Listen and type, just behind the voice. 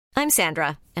I'm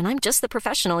Sandra, and I'm just the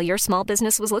professional your small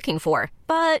business was looking for.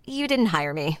 But you didn't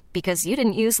hire me because you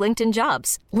didn't use LinkedIn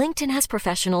Jobs. LinkedIn has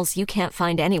professionals you can't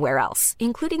find anywhere else,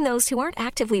 including those who aren't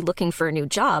actively looking for a new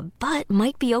job, but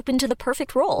might be open to the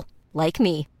perfect role, like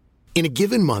me. In a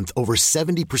given month, over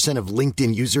 70% of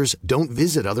LinkedIn users don't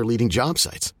visit other leading job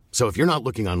sites. So if you're not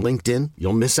looking on LinkedIn,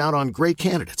 you'll miss out on great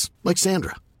candidates like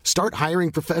Sandra. Start hiring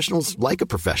professionals like a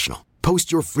professional.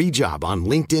 Post your free job on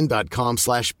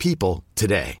linkedin.com/people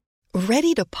today.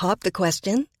 Ready to pop the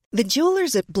question? The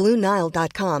jewelers at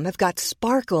BlueNile.com have got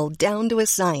sparkle down to a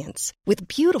science with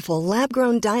beautiful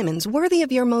lab-grown diamonds worthy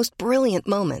of your most brilliant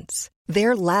moments.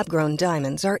 Their lab-grown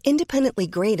diamonds are independently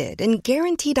graded and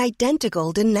guaranteed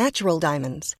identical to natural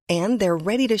diamonds, and they're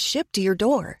ready to ship to your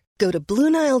door. Go to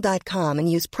BlueNile.com and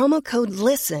use promo code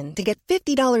LISTEN to get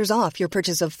 $50 off your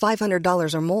purchase of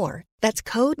 $500 or more. That's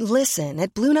code LISTEN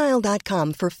at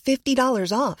BlueNile.com for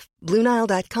 $50 off.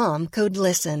 BlueNile.com, code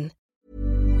LISTEN.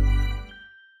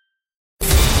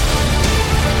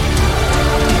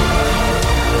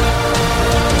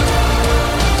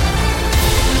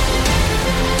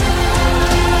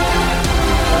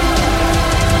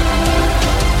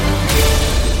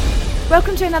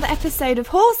 Welcome to another episode of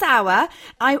Horse Hour.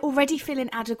 I already feel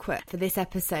inadequate for this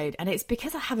episode, and it's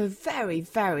because I have a very,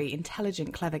 very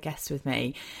intelligent, clever guest with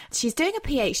me. She's doing a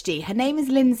PhD. Her name is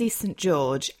Lindsay St.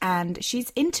 George, and she's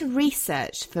into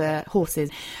research for horses,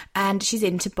 and she's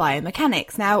into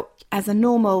biomechanics. Now, as a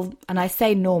normal, and I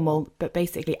say normal, but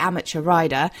basically amateur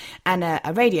rider and a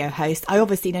radio host, I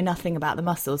obviously know nothing about the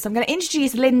muscles. So I'm going to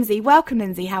introduce Lindsay. Welcome,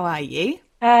 Lindsay. How are you?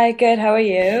 Hi, good. How are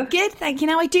you? Good, thank you.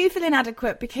 Now, I do feel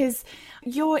inadequate because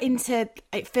you're into,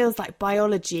 it feels like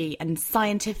biology and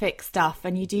scientific stuff,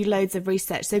 and you do loads of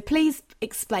research. So please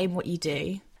explain what you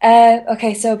do.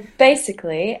 Okay, so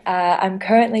basically, I'm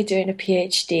currently doing a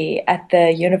PhD at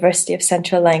the University of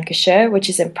Central Lancashire, which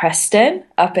is in Preston,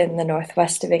 up in the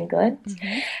northwest of England.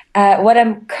 Mm-hmm. What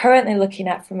I'm currently looking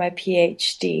at for my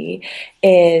PhD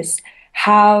is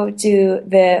how do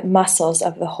the muscles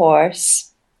of the horse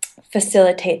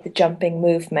facilitate the jumping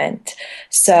movement.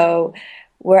 So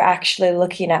we're actually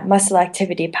looking at muscle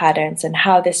activity patterns and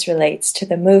how this relates to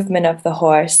the movement of the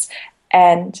horse,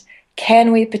 and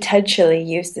can we potentially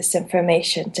use this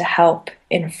information to help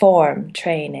inform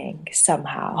training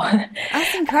somehow?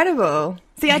 That's incredible.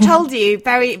 See, I told you,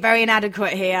 very, very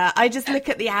inadequate here. I just look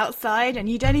at the outside and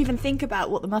you don't even think about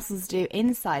what the muscles do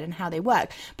inside and how they work.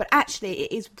 But actually,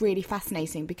 it is really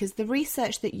fascinating because the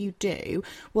research that you do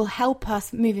will help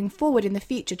us moving forward in the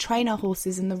future train our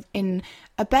horses in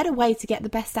a better way to get the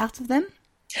best out of them.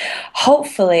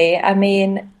 Hopefully. I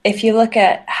mean, if you look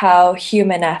at how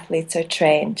human athletes are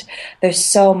trained, there's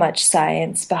so much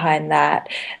science behind that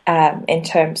in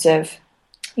terms of,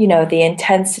 you know, the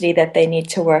intensity that they need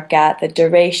to work at, the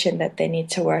duration that they need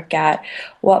to work at,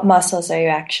 what muscles are you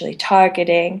actually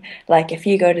targeting? Like if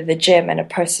you go to the gym and a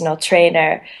personal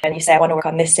trainer and you say, I want to work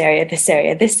on this area, this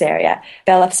area, this area,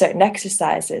 they'll have certain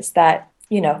exercises that,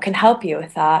 you know, can help you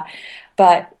with that.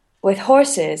 But with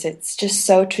horses, it's just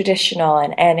so traditional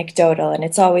and anecdotal, and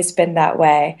it's always been that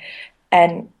way.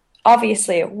 And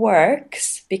obviously it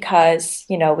works because,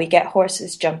 you know, we get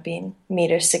horses jumping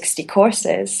meter 60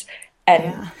 courses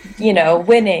and, you know,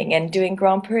 winning and doing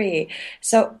Grand Prix.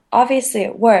 So obviously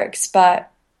it works,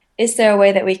 but is there a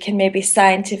way that we can maybe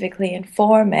scientifically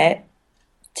inform it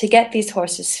to get these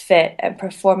horses fit and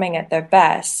performing at their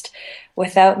best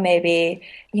without maybe,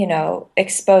 you know,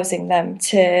 exposing them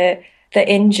to the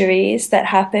injuries that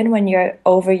happen when you're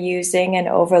overusing and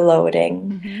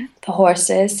overloading the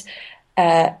horses?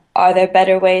 Are there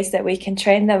better ways that we can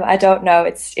train them? I don't know.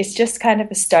 It's just kind of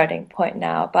a starting point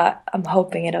now, but I'm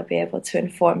hoping it'll be able to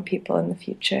inform people in the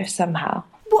future somehow.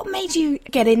 What made you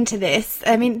get into this?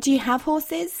 I mean, do you have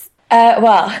horses?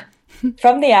 Well,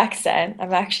 from the accent,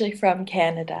 I'm actually from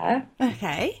Canada.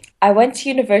 Okay. I went to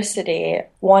university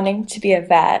wanting to be a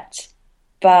vet,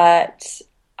 but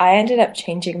I ended up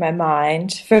changing my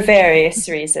mind for various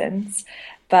reasons.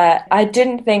 But I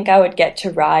didn't think I would get to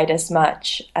ride as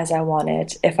much as I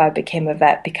wanted if I became a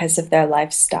vet because of their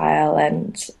lifestyle.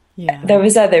 And there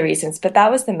was other reasons, but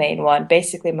that was the main one.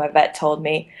 Basically, my vet told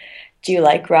me, do you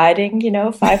like riding,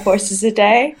 5 horses a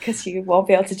day? Because you won't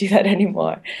be able to do that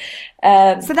anymore.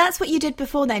 So that's what you did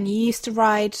before then? You used to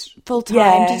ride full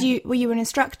time? Yeah. Were you an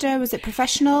instructor? Was it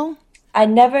professional? I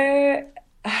never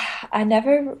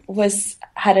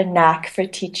had a knack for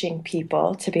teaching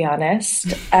people, to be honest.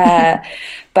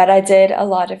 But I did a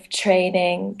lot of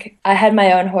training. I had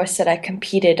my own horse that I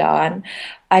competed on.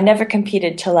 I never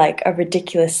competed to like a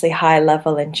ridiculously high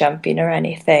level in jumping or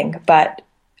anything, but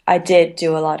I did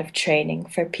do a lot of training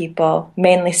for people,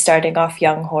 mainly starting off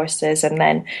young horses, and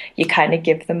then you kind of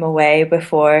give them away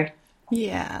before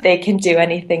they can do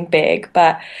anything big.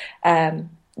 But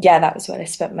yeah, that was what I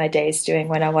spent my days doing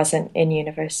when I wasn't in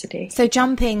university. So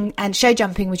jumping and show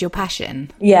jumping was your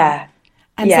passion? Yeah.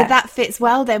 And so that fits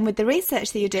well then with the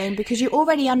research that you're doing, because you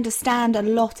already understand a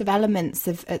lot of elements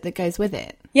that goes with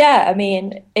it. Yeah, I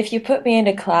mean, if you put me in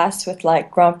a class with like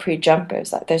Grand Prix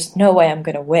jumpers, like, there's no way I'm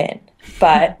going to win.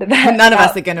 But none of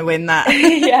us are going to win that.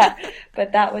 Yeah,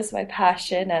 but that was my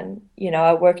passion, and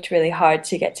I worked really hard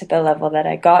to get to the level that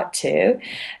I got to.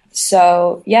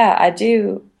 So yeah, I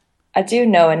do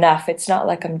know enough. It's not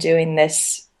like I'm doing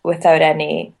this without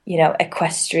any,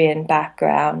 equestrian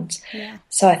background. Yeah.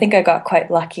 So I think I got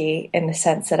quite lucky in the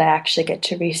sense that I actually get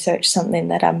to research something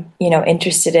that I'm,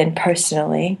 interested in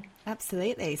personally.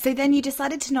 Absolutely. So then you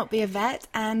decided to not be a vet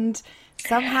and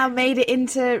somehow made it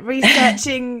into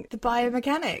researching the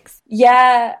biomechanics.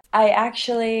 Yeah, I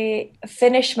actually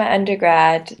finished my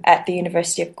undergrad at the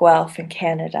University of Guelph in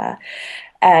Canada,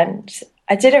 and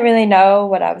I didn't really know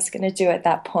what I was going to do at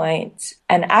that point.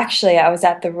 And actually, I was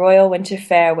at the Royal Winter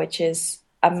Fair, which is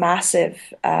a massive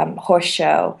horse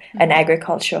show and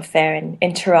agricultural fair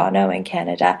in Toronto in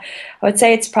Canada. I would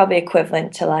say it's probably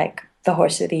equivalent to like the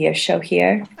Horse of the Year show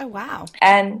here. Oh, wow.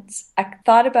 And I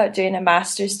thought about doing a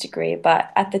master's degree, but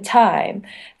at the time,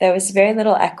 there was very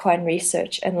little equine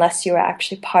research unless you were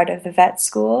actually part of the vet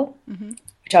school. Mm-hmm.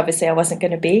 Which obviously I wasn't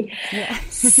going to be. Yeah.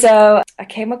 So I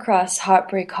came across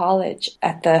Hartbury College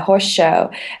at the horse show,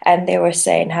 and they were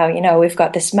saying how, we've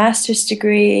got this master's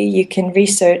degree, you can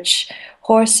research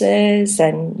horses,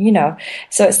 and,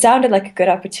 so it sounded like a good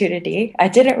opportunity. I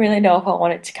didn't really know if I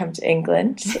wanted to come to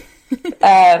England,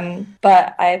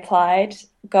 but I applied,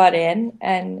 got in,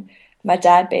 and my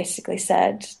dad basically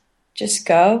said, just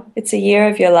go. It's a year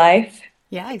of your life.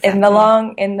 Yeah, exactly.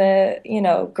 In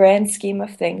the grand scheme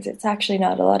of things, it's actually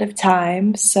not a lot of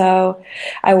time. So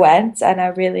I went, and I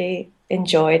really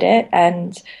enjoyed it.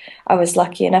 And I was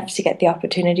lucky enough to get the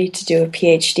opportunity to do a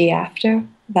PhD after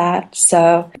that.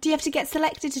 So do you have to get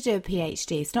selected to do a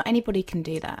PhD? It's not anybody can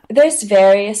do that. There's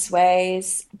various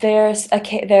ways. They're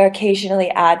occasionally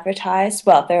advertised.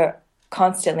 Well, they're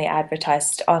constantly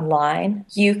advertised online.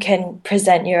 You can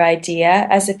present your idea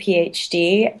as a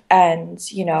PhD, and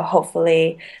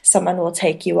hopefully someone will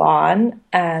take you on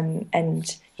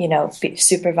and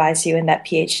supervise you in that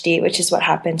PhD, which is what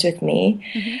happened with me.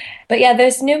 Mm-hmm. But yeah,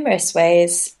 there's numerous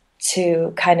ways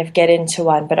to kind of get into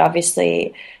one, but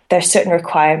obviously there's certain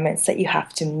requirements that you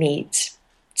have to meet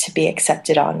to be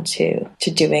accepted on to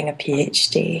doing a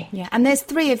PhD. Yeah, and there's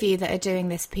 3 of you that are doing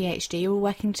this PhD. You're all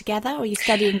working together, or are you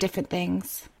studying different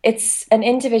things? It's an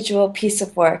individual piece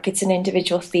of work. It's an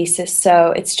individual thesis,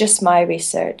 so it's just my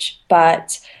research.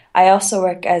 But I also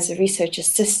work as a research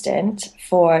assistant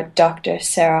for Dr.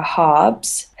 Sarah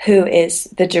Hobbs, who is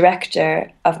the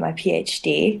director of my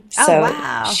PhD. So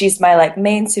wow. She's my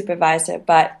main supervisor,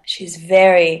 but she's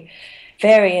very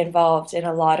involved in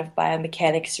a lot of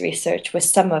biomechanics research with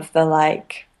some of the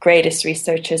greatest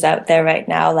researchers out there right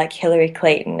now, like Hilary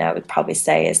Clayton, I would probably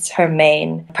say is her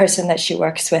main person that she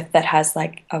works with that has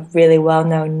a really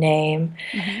well-known name.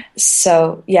 Mm-hmm.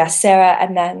 So yeah, Sarah.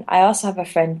 And then I also have a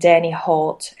friend, Danny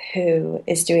Holt, who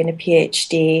is doing a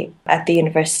PhD at the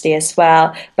university as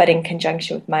well, but in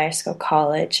conjunction with Myerscough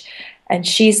College. And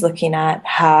she's looking at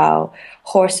how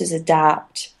horses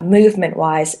adapt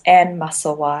movement-wise and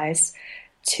muscle-wise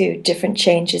to different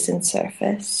changes in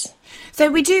surface. So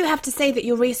we do have to say that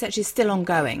your research is still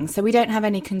ongoing, so we don't have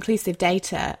any conclusive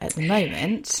data at the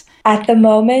moment. At the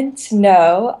moment,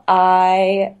 no.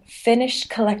 I finished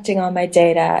collecting all my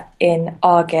data in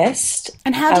August.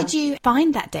 And how did you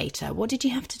find that data? What did you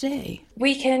have to do?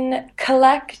 We can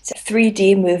collect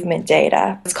 3D movement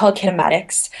data. It's called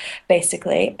kinematics,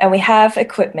 basically. And we have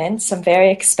equipment, some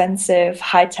very expensive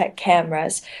high-tech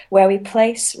cameras, where we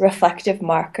place reflective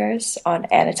markers on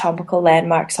anatomical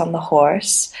landmarks on the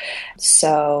horse.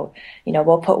 So,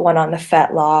 we'll put one on the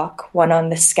fetlock, one on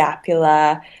the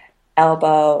scapula,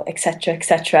 elbow,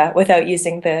 etc., without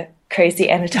using the crazy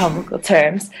anatomical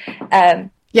terms.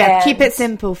 Keep it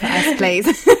simple for us,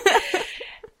 please.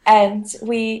 And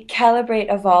we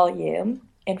calibrate a volume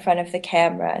in front of the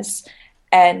cameras,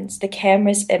 and the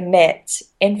cameras emit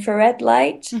infrared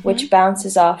light, mm-hmm. which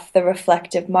bounces off the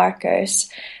reflective markers.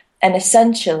 And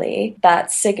essentially,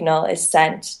 that signal is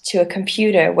sent to a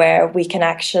computer where we can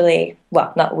actually,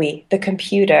 the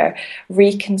computer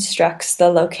reconstructs the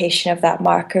location of that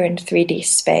marker in 3D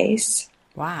space.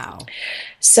 Wow.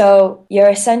 So you're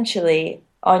essentially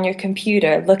on your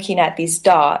computer looking at these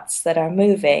dots that are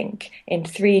moving in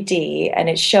 3D, and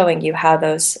it's showing you how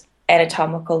those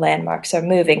anatomical landmarks are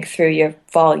moving through your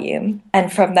volume.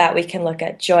 And from that, we can look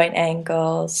at joint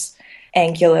angles,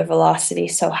 angular velocity,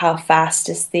 so how fast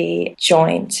is the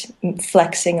joint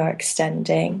flexing or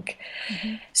extending.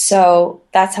 So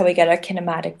that's how we get our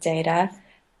kinematic data.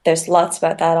 There's lots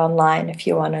about that online if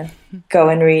you want to go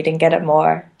and read and get a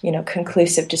more,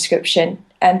 conclusive description.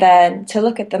 And then to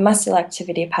look at the muscle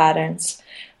activity patterns,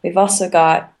 we've also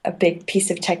got a big piece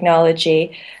of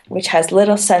technology which has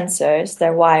little sensors.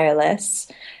 They're wireless.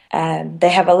 They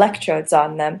have electrodes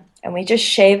on them. And we just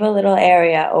shave a little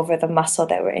area over the muscle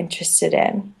that we're interested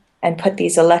in and put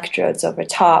these electrodes over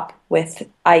top with,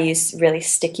 I use really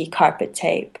sticky carpet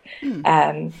tape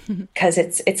because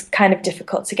it's kind of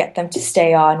difficult to get them to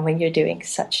stay on when you're doing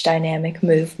such dynamic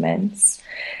movements.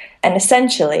 And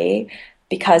essentially,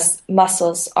 because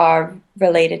muscles are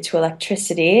related to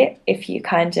electricity, if you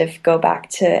kind of go back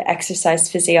to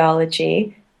exercise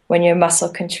physiology, when your muscle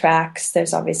contracts,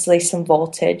 there's obviously some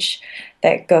voltage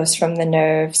that goes from the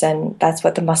nerves, and that's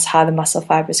what how the muscle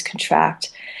fibers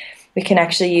contract. We can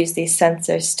actually use these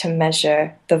sensors to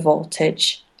measure the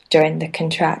voltage during the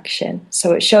contraction.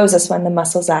 So it shows us when the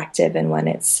muscle's active and when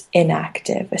it's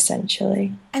inactive,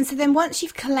 essentially. And so then once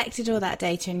you've collected all that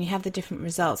data and you have the different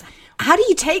results, how do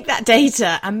you take that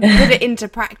data and put it into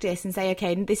practice and say,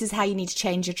 okay, this is how you need to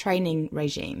change your training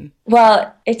regime?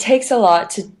 Well, it takes a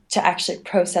lot to actually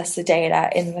process the data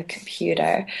in the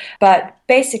computer. But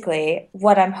basically,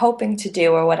 what I'm hoping to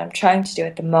do, or what I'm trying to do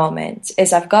at the moment,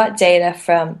 is I've got data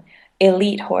from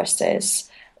elite horses,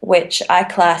 which I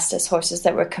classed as horses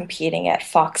that were competing at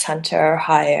Fox Hunter or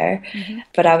higher.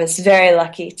 But I was very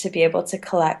lucky to be able to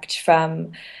collect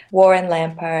from Warren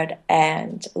Lampard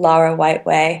and Laura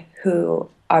Whiteway, who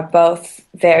are both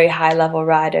very high-level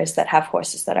riders that have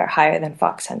horses that are higher than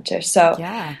Fox Hunter. So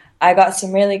I got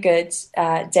some really good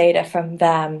data from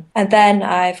them. And then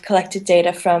I've collected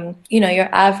data from, your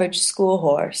average school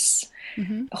horse.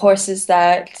 Horses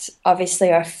that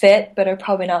obviously are fit, but are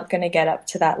probably not going to get up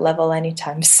to that level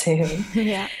anytime soon.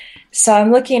 So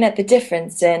I'm looking at the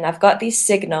difference I've got these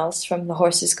signals from the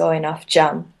horses going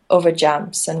over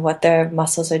jumps and what their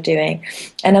muscles are doing.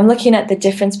 And I'm looking at the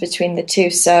difference between the two.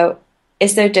 So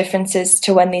is there differences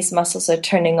to when these muscles are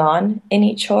turning on in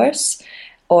each horse?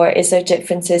 Or is there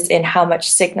differences in how much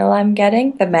signal I'm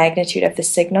getting, the magnitude of the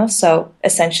signal? So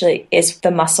essentially, is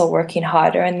the muscle working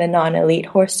harder in the non-elite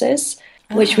horses,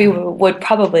 which we would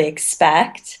probably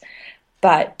expect.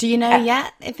 But do you know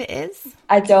yet if it is?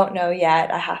 I don't know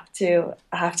yet. I have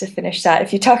to finish that.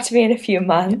 If you talk to me in a few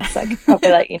months, I could probably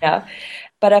let you know.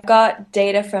 But I've got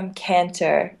data from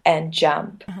canter and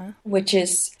jump, which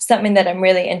is something that I'm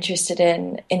really interested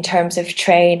in terms of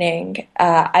training.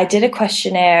 I did a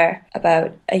questionnaire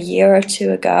about a year or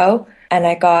two ago, and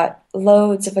I got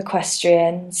loads of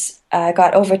equestrians. I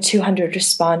got over 200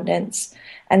 respondents,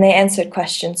 and they answered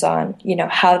questions on,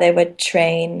 how they would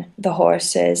train the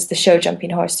horses, the show jumping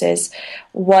horses.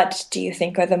 What do you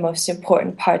think are the most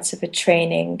important parts of a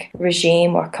training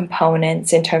regime or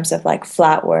components in terms of like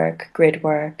flat work, grid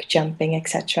work, jumping,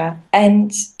 etc.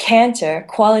 And canter,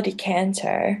 quality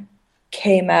canter,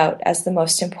 came out as the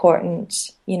most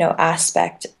important,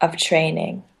 aspect of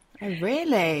training. Oh,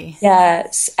 really?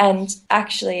 Yes. And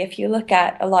actually, if you look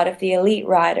at a lot of the elite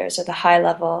riders or the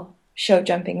high-level show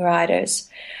jumping riders,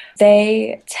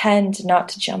 they tend not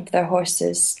to jump their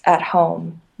horses at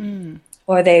home,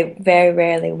 or they very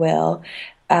rarely will.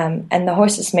 And the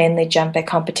horses mainly jump at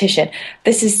competition.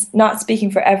 This is not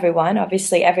speaking for everyone.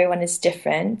 Obviously, everyone is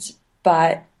different,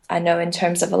 but I know in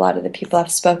terms of a lot of the people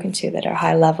I've spoken to that are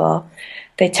high level,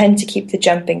 they tend to keep the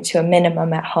jumping to a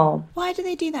minimum at home. Why do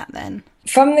they do that then?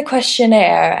 From the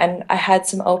questionnaire, and I had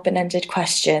some open-ended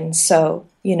questions, so,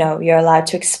 you're allowed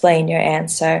to explain your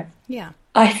answer. Yeah.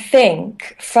 I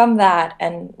think from that,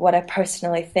 and what I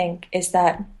personally think, is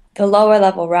that the lower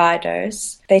level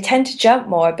riders, they tend to jump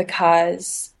more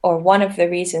because, or one of the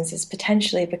reasons is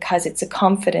potentially because it's a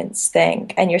confidence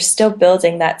thing and you're still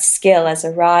building that skill as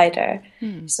a rider.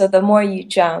 So the more you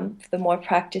jump, the more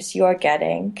practice you're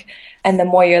getting, and the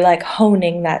more you're like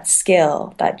honing that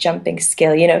skill, that jumping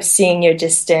skill, seeing your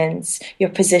distance, your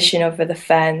position over the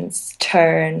fence,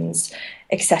 turns,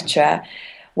 etc.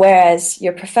 Whereas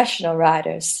your professional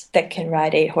riders that can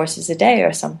ride 8 horses a day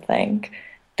or something,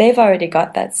 they've already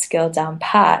got that skill down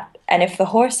pat. And if the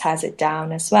horse has it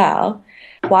down as well,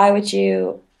 why would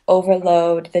you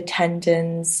overload the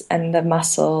tendons and the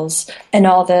muscles and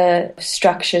all the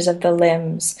structures of the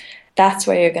limbs? That's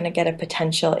where you're going to get a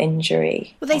potential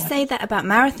injury. Well, they say that about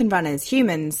marathon runners,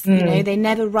 humans. They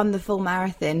never run the full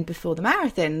marathon before the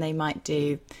marathon. They might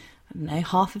do, I don't know,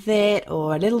 half of it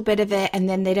or a little bit of it, and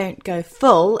then they don't go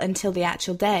full until the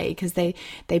actual day because they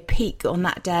peak on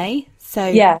that day. So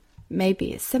yeah,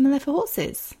 maybe it's similar for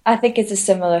horses. I think it's a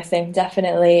similar thing,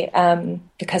 definitely,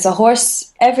 because a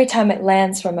horse, every time it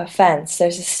lands from a fence,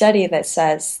 there's a study that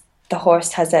says the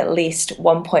horse has at least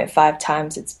 1.5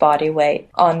 times its body weight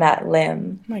on that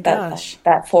limb, my gosh,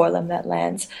 that forelimb that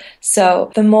lands.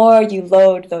 So the more you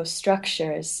load those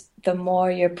structures, the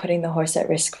more you're putting the horse at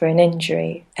risk for an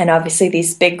injury. And obviously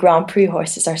these big Grand Prix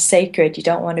horses are sacred. You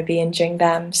don't want to be injuring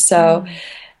them. So,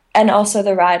 and also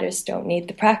the riders don't need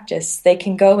the practice. They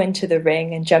can go into the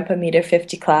ring and jump a meter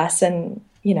 50 class and,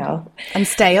 you know. And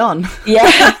stay on.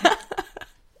 Yeah.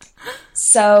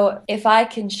 So if I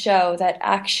can show that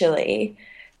actually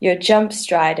your jump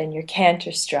stride and your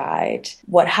canter stride,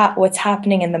 what's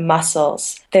happening in the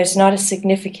muscles, there's not a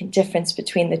significant difference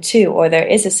between the two, or there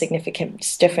is a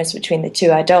significant difference between the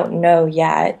two. I don't know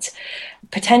yet.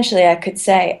 Potentially, I could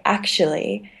say,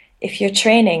 actually, if you're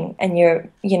training and you're,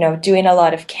 you know, doing a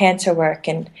lot of canter work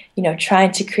and, you know,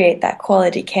 trying to create that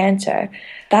quality canter,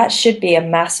 that should be a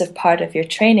massive part of your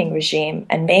training regime.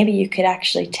 And maybe you could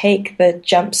actually take the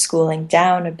jump schooling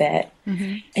down a bit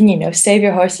and, you know, save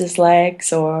your horse's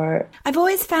legs. Or I've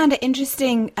always found it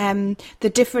interesting, the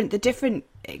different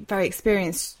very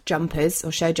experienced jumpers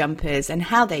or show jumpers and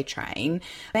how they train.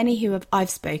 Many who I've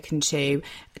spoken to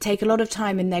take a lot of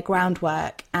time in their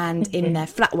groundwork and in their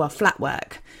flat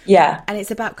work. Yeah. And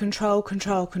it's about control.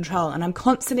 And I'm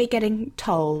constantly getting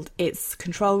told it's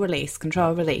control,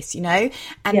 release, you know?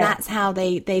 And that's how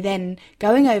they then,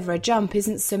 going over a jump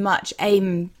isn't so much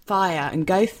aim, fire and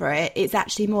go for it. It's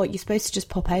actually more, you're supposed to just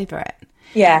pop over it.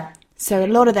 Yeah. So a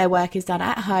lot of their work is done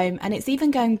at home, and it's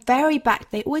even going very back.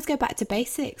 They always go back to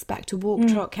basics, back to walk,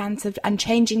 trot, canter, and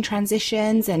changing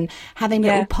transitions and having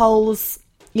little poles,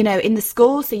 you know, in the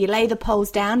school. So you lay the poles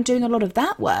down, doing a lot of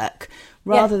that work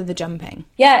rather than the jumping.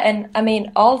 Yeah, and I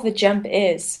mean, all the jump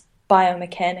is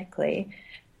biomechanically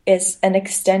is an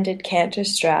extended canter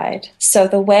stride. So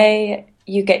the way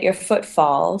you get your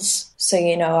footfalls, so,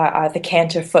 you know, are the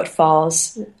canter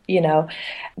footfalls, you know,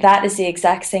 that is the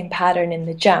exact same pattern in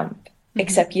the jump.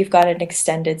 Except you've got an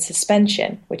extended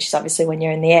suspension, which is obviously when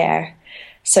you're in the air.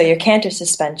 So your canter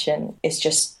suspension is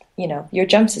just, you know, your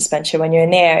jump suspension when you're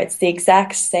in the air. It's the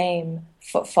exact same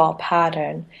footfall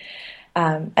pattern.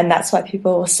 And that's why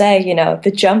people will say, you know,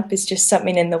 the jump is just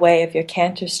something in the way of your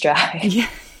canter stride,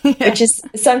 which is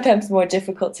sometimes more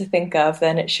difficult to think of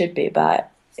than it should be,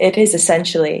 but it is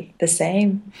essentially the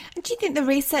same. And do you think the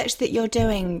research that you're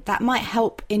doing, that might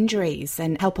help injuries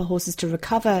and help our horses to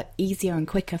recover easier and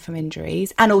quicker from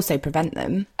injuries and also prevent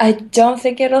them? I don't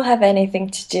think it'll have anything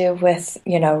to do with,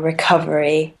 you know,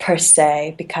 recovery per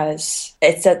se, because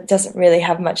it doesn't really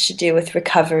have much to do with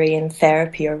recovery in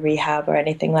therapy or rehab or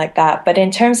anything like that. But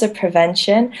in terms of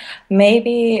prevention,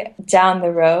 maybe down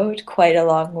the road, quite a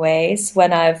long ways,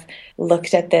 when I've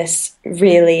looked at this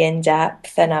really in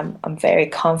depth and I'm very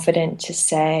confident to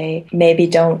say maybe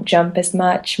don't jump as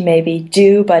much, maybe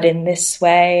do, but in this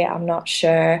way, I'm not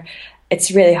sure.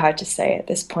 It's really hard to say at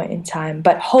this point in time,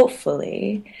 but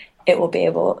hopefully it will be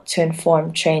able to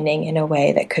inform training in a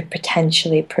way that could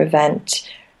potentially prevent,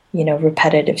 you know,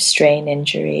 repetitive strain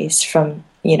injuries from,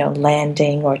 you know,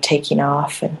 landing or taking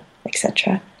off and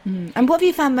etc. And what have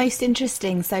you found most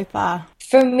interesting so far?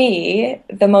 For me,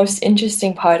 the most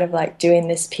interesting part of like doing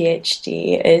this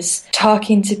PhD is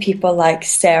talking to people like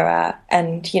Sarah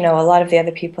and, you know, a lot of the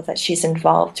other people that she's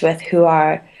involved with who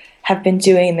have been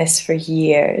doing this for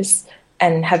years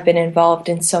and have been involved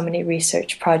in so many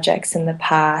research projects in the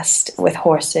past with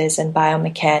horses and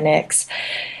biomechanics,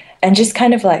 and just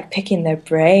kind of like picking their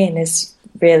brain is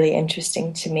really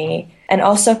interesting to me. And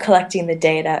also collecting the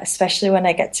data, especially when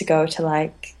I get to go to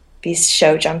like these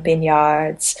show jumping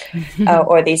yards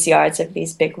or these yards of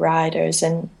these big riders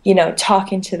and, you know,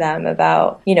 talking to them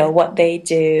about, you know, what they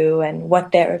do and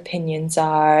what their opinions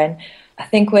are. And I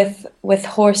think with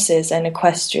horses and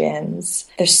equestrians,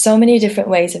 there's so many different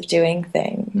ways of doing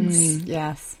things.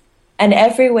 Yes. And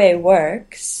every way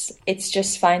works. It's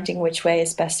just finding which way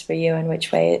is best for you and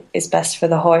which way is best for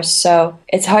the horse. So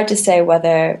it's hard to say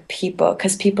whether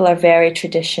because people are very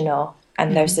traditional.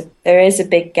 And there is a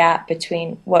big gap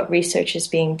between what research is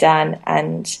being done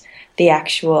and the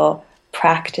actual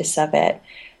practice of it.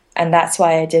 And that's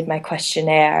why I did my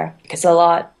questionnaire, because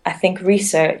I think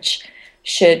research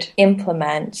should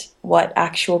implement what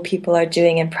actual people are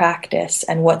doing in practice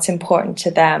and what's important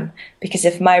to them. Because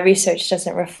if my research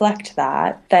doesn't reflect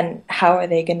that, then how are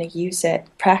they going to use it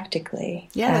practically?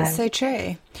 Yeah, that's so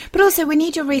true. But also we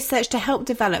need your research to help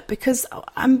develop, because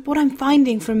what I'm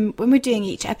finding from when we're doing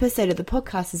each episode of the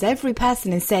podcast is every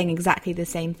person is saying exactly the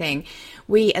same thing.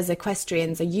 We as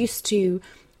equestrians are used to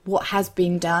what has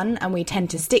been done, and we tend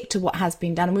to stick to what has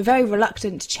been done, and we're very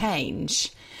reluctant to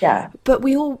change. Yeah. But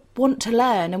we all want to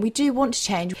learn, and we do want to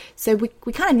change. So we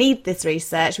kind of need this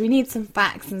research. We need some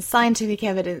facts and scientific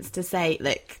evidence to say,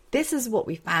 look, this is what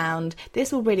we found.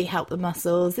 This will really help the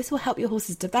muscles. This will help your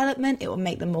horse's development. It will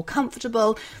make them more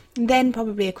comfortable. And then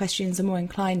probably equestrians are more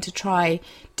inclined to try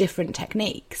different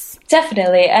techniques.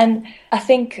 Definitely. And I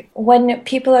think when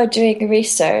people are doing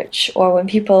research, or when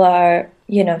people are,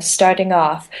 starting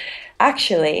off,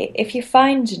 actually, if you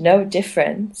find no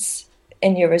difference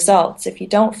in your results, if you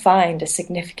don't find a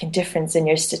significant difference in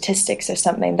your statistics or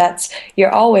something,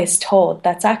 you're always told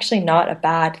that's actually not a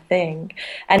bad thing.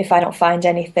 And if I don't find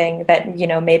anything that,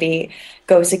 maybe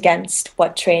goes against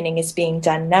what training is being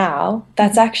done now,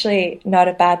 that's actually not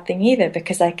a bad thing either,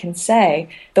 because I can say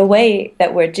the way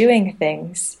that we're doing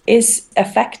things is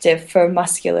effective for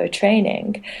muscular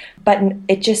training, but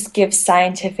it just gives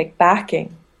scientific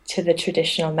backing to the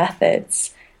traditional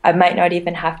methods. I might not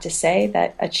even have to say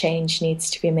that a change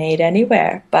needs to be made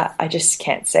anywhere, but I just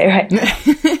can't say right now.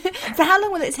 So how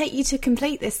long will it take you to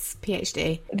complete this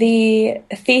PhD? The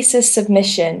thesis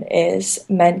submission is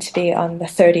meant to be on the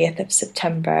 30th of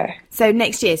September. So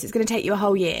next year, so it's going to take you a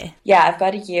whole year? Yeah, I've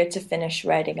got a year to finish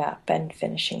writing up and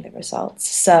finishing the results.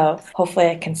 So hopefully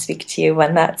I can speak to you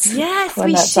when that's all done. Yes,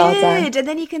 we should. And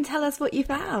then you can tell us what you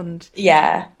found.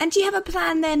 Yeah. And do you have a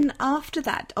plan then after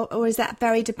that? Or is that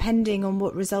very depending on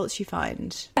what results you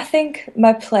find? I think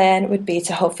my plan would be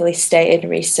to hopefully stay in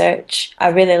research. I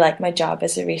really like my job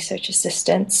as a research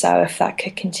assistant, so if that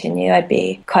could continue, I'd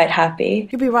be quite happy.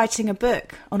 You'll be writing a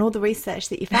book on all the research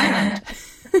that you found.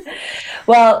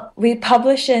 Well, we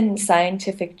publish in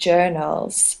scientific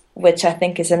journals, which I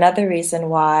think is another reason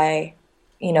why,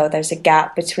 there's a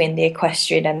gap between the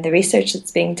equestrian and the research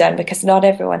that's being done, because not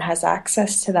everyone has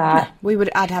access to that.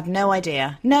 I'd have no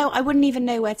idea. No, I wouldn't even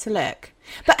know where to look.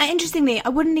 But interestingly, I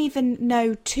wouldn't even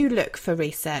know to look for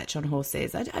research on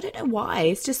horses. I don't know why.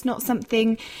 It's just not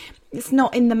something, it's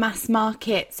not in the mass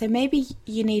market. So maybe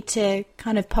you need to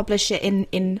kind of publish it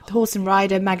in horse and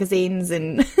rider magazines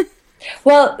and...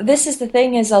 Well, this is the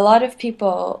thing, is a lot of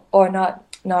people, or not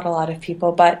a lot of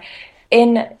people, but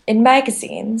in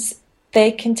magazines,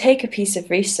 they can take a piece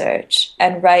of research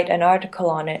and write an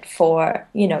article on it for,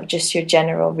 just your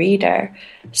general reader.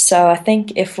 So I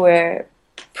think if we're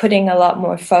putting a lot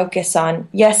more focus on,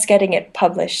 yes, getting it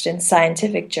published in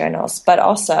scientific journals, but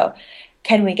also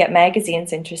can we get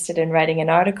magazines interested in writing an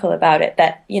article about it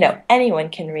that, anyone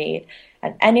can read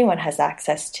and anyone has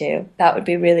access to, that would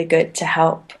be really good to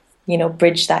help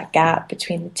bridge that gap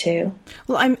between the two.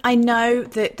 Well, I know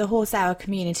that the Horse Hour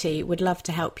community would love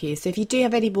to help you. So if you do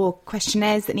have any more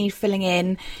questionnaires that need filling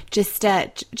in, just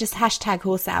hashtag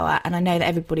Horse Hour, and I know that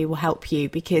everybody will help you,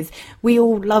 because we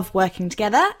all love working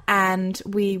together and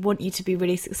we want you to be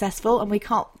really successful, and we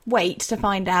can't wait to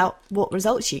find out what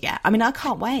results you get. I mean, I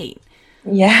can't wait.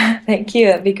 Yeah, thank you.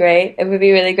 That'd be great. It would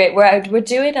be really great. We're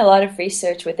doing a lot of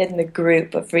research within the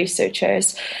group of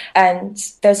researchers, and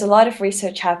there's a lot of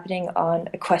research happening on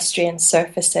equestrian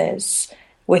surfaces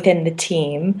within the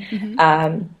team.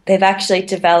 Mm-hmm. They've actually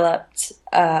developed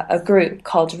a group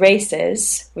called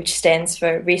RACES, which stands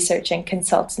for Research and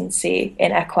Consultancy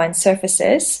in Equine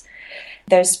Surfaces.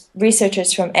 There's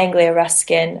researchers from Anglia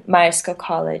Ruskin, Myerscough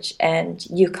College, and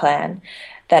UCLan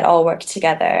that all work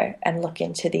together and look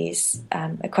into these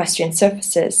equestrian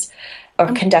surfaces, or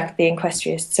conduct the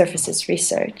equestrian surfaces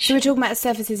research. So we're talking about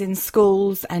surfaces in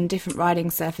schools and different riding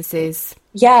surfaces.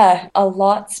 Yeah, a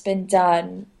lot's been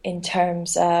done in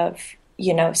terms of,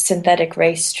 synthetic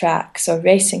race tracks or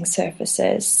racing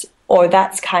surfaces, or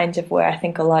that's kind of where I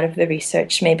think a lot of the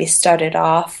research maybe started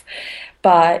off.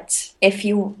 But if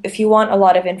you want a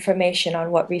lot of information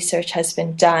on what research has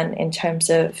been done in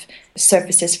terms of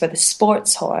surfaces for the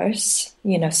sports horse,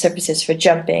 surfaces for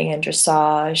jumping and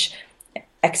dressage,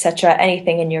 etc.,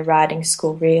 anything in your riding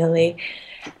school really,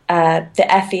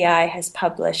 the FEI has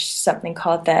published something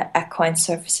called the Equine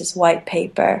Surfaces White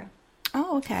Paper.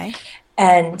 Oh, okay.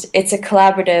 And it's a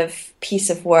collaborative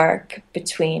piece of work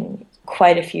between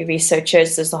quite a few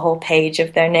researchers. There's a whole page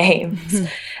of their names.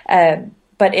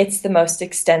 But it's the most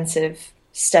extensive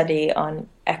study on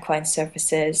equine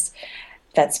surfaces.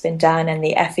 that's been done, and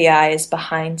the FEI is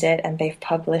behind it, and they've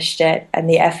published it, and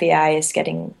the FEI is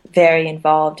getting very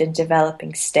involved in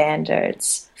developing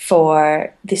standards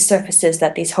for the surfaces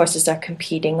that these horses are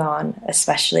competing on,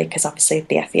 especially because obviously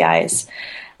the FEI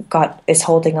is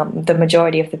holding up the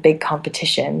majority of the big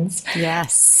competitions.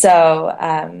 Yes. So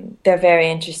they're very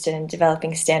interested in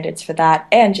developing standards for that,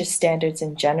 and just standards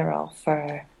in general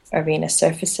for arena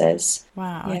surfaces.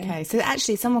 Wow, okay. So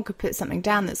actually someone could put something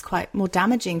down that's quite more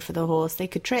damaging for the horse. They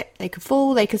could trip, they could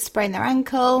fall, they could sprain their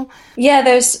ankle. Yeah,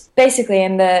 there's basically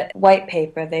in the white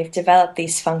paper, they've developed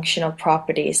these functional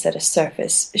properties that a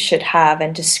surface should have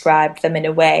and described them in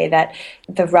a way that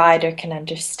the rider can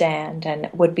understand and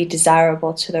would be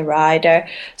desirable to the rider.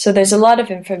 So there's a lot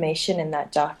of information in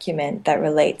that document that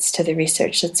relates to the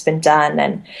research that's been done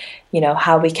and, you know,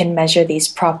 how we can measure these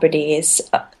properties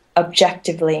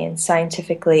objectively and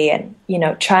scientifically, and, you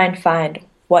know, try and find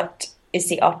what is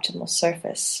the optimal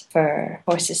surface for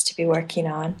horses to be working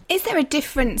on. Is there a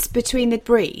difference between the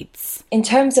breeds? In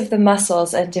terms of the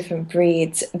muscles and different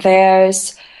breeds,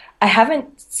 I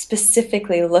haven't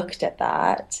specifically looked at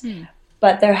that,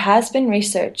 but there has been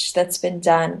research that's been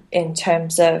done in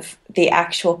terms of the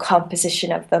actual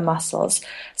composition of the muscles.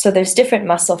 So there's different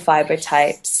muscle fiber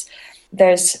types.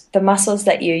 There's the muscles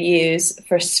that you use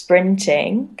for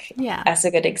sprinting, as a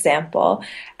good example,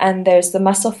 and there's the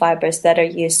muscle fibers that are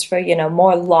used for, you know,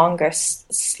 more longer,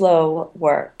 slow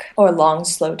work or long,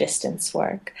 slow distance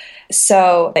work.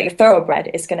 So like a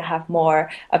thoroughbred is going to have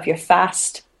more of your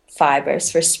fast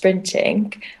fibers for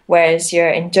sprinting, whereas your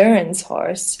endurance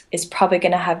horse is probably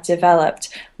going to have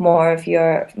developed more of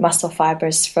your muscle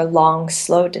fibers for long,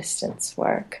 slow distance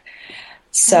work.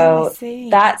 So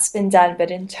that's been done,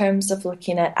 but in terms of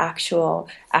looking at actual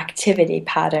activity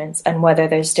patterns and whether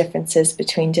there's differences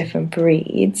between different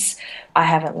breeds, I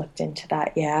haven't looked into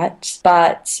that yet.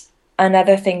 But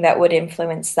another thing that would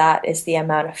influence that is the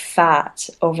amount of fat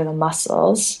over the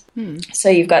muscles. So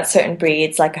you've got certain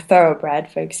breeds, like a thoroughbred,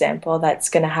 for example, that's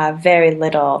going to have very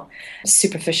little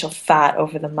superficial fat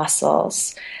over the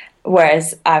muscles.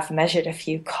 Whereas I've measured a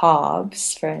few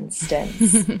cobs, for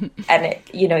instance, and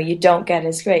you don't get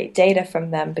as great data from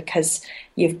them because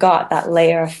you've got that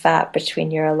layer of fat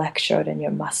between your electrode and your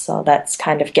muscle that's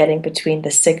kind of getting between the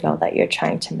signal that you're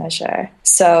trying to measure.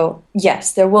 So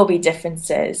yes, there will be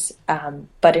differences,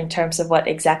 but in terms of what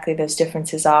exactly those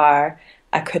differences are,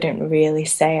 I couldn't really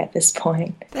say at this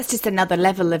point. That's just another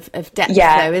level of depth,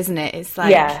 though, isn't it? It's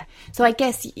like, so I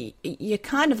guess you're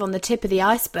kind of on the tip of the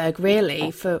iceberg,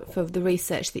 really, for the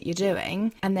research that you're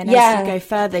doing. And then as you go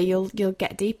further, you'll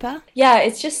get deeper. Yeah,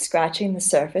 it's just scratching the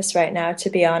surface right now, to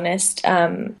be honest.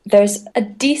 There's a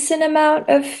decent amount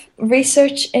of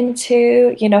research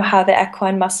into, how the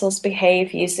equine muscles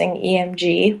behave using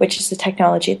EMG, which is the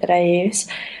technology that I use.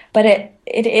 But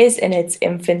it is in its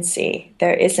infancy.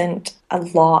 There isn't a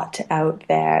lot out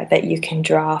there that you can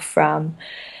draw from.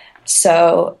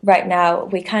 So right now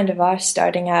we kind of are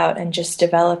starting out and just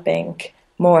developing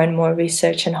more and more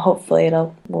research, and hopefully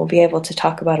we'll be able to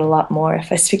talk about a lot more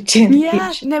if I speak to you in the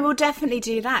future. No, we'll definitely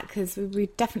do that because we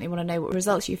definitely want to know what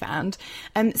results you found.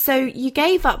 So you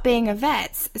gave up being a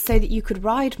vet so that you could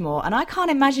ride more, and I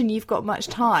can't imagine you've got much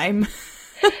time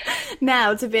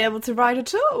now to be able to ride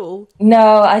at all.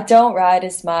 No, I don't ride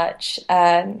as much.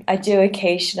 I do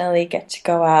occasionally get to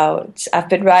go out. I've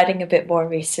been riding a bit more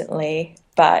recently,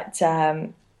 but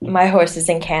my horse is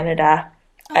in Canada,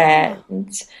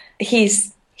 and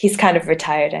he's kind of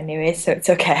retired anyway, so it's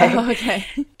okay. Oh, okay.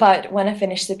 But when I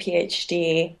finish the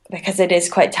PhD, because it is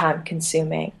quite time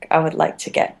consuming, I would like to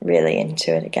get really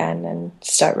into it again and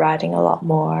start riding a lot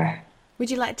more. Would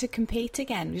you like to compete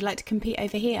again? Would you like to compete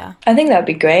over here? I think that would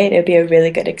be great. It would be a really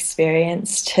good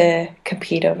experience to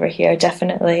compete over here,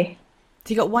 definitely.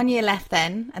 So you've got 1 year left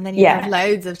then, and then you have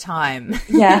loads of time.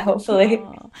 Yeah, hopefully.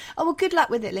 Oh, well, good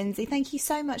luck with it, Lindsay. Thank you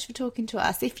so much for talking to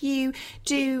us. If you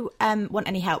do want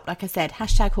any help, like I said,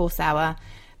 #HorseHour,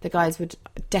 the guys would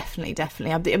definitely.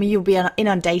 I mean, you'll be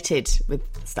inundated with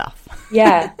stuff.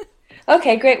 Yeah.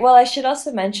 Okay, great. Well, I should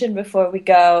also mention before we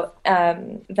go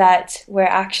that we're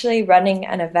actually running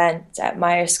an event at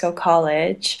Myerscough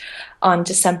College on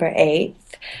December 8th,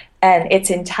 and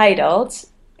it's entitled,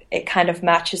 it kind of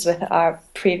matches with our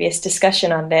previous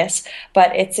discussion on this,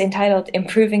 but it's entitled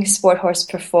Improving Sport Horse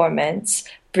Performance,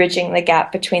 Bridging the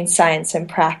Gap Between Science and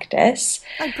Practice.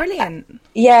 Oh, brilliant.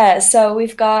 Yeah, so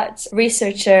we've got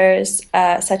researchers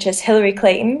such as Hilary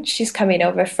Clayton. She's coming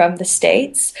over from the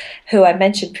States, who I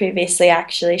mentioned previously,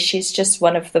 actually. She's just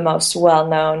one of the most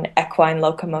well-known equine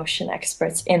locomotion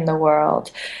experts in the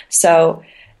world. So,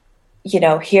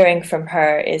 hearing from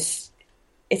her is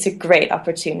it's a great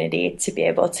opportunity to be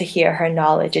able to hear her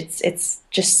knowledge. It's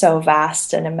just so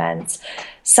vast and immense.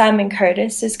 Simon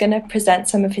Curtis is going to present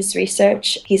some of his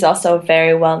research. He's also a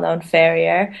very well-known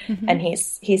farrier, and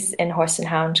he's in Horse and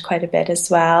Hound quite a bit as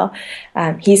well.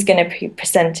 He's going to be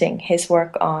presenting his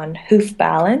work on hoof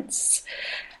balance.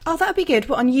 Oh, that would be good.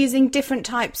 What, on using different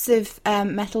types of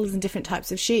metals and different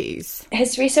types of shoes?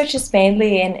 His research is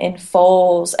mainly in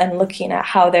foals and looking at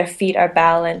how their feet are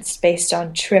balanced based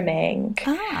on trimming.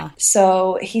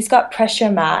 So he's got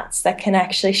pressure mats that can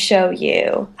actually show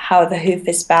you how the hoof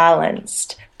is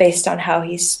balanced based on how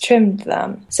he's trimmed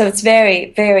them. So it's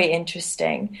very, very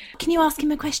interesting. Can you ask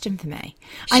him a question for me?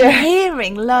 Sure. I'm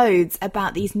hearing loads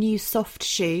about these new soft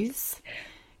shoes.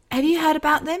 Have you heard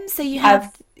about them? So you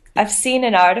have... I've seen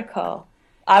an article.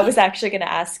 I was actually going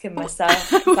to ask him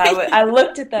myself. I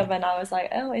looked at them and I was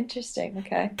like, oh, interesting.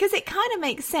 Okay. Because it kind of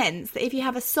makes sense that if you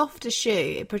have a softer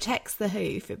shoe, it protects the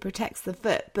hoof, it protects the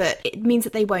foot, but it means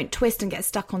that they won't twist and get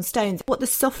stuck on stones. What the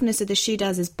softness of the shoe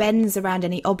does is bends around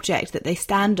any object that they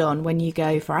stand on when you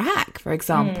go for a hack, for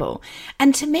example.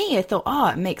 And to me, I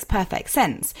thought, it makes perfect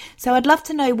sense. So I'd love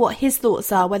to know what his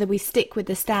thoughts are, whether we stick with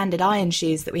the standard iron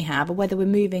shoes that we have or whether we're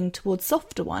moving towards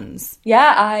softer ones.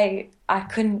 Yeah, I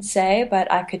couldn't say,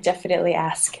 but I could definitely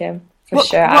ask him for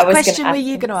sure. What question were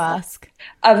you going to ask?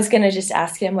 I was going to just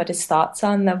ask him what his thoughts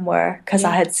on them were, because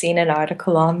I had seen an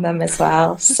article on them as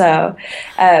well. So,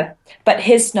 but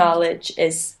his knowledge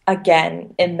is,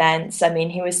 again, immense. I mean,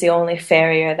 he was the only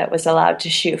farrier that was allowed to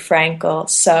shoot Frankel.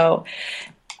 So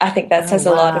I think that says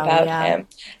a lot about him.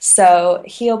 So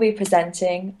he'll be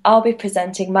presenting. I'll be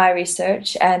presenting my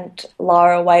research, and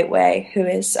Laura Whiteway, who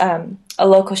is a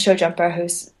local show jumper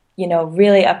who's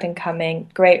really up and coming,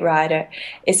 great rider,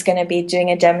 is going to be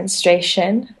doing a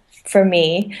demonstration for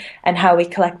me and how we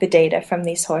collect the data from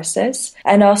these horses.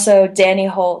 And also Danny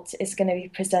Holt is going to be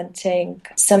presenting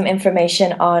some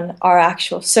information on our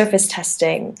actual surface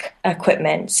testing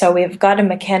equipment. So we've got a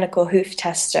mechanical hoof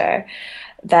tester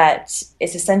that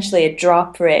is essentially a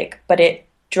drop rig, but it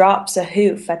drops a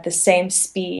hoof at the same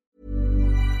speed.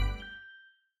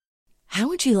 How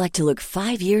would you like to look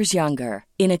 5 years younger?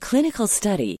 In a clinical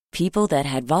study, people that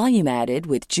had volume added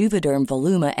with Juvederm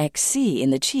Voluma XC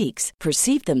in the cheeks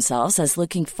perceived themselves as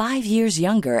looking 5 years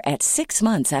younger at 6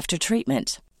 months after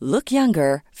treatment. Look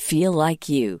younger, feel like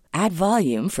you. Add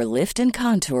volume for lift and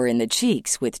contour in the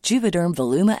cheeks with Juvederm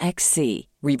Voluma XC.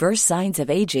 Reverse signs of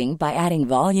aging by adding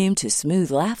volume to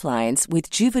smooth laugh lines with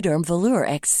Juvederm Volure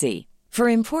XC. For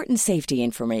important safety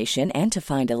information and to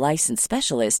find a licensed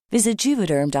specialist, visit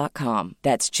Juvederm.com.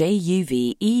 That's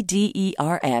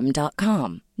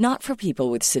JUVEDERM.com. Not for people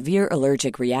with severe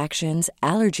allergic reactions,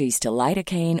 allergies to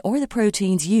lidocaine, or the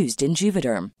proteins used in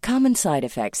Juvederm. Common side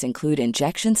effects include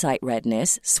injection site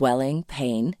redness, swelling,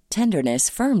 pain, tenderness,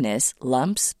 firmness,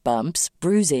 lumps, bumps,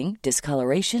 bruising,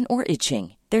 discoloration, or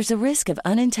itching. There's a risk of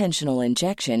unintentional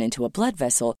injection into a blood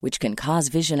vessel, which can cause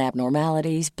vision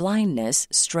abnormalities, blindness,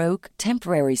 stroke,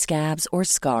 temporary scabs, or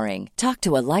scarring. Talk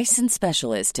to a licensed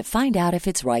specialist to find out if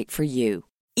it's right for you.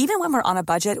 Even when we're on a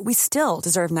budget, we still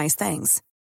deserve nice things.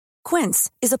 Quince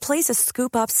is a place to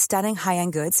scoop up stunning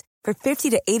high-end goods for 50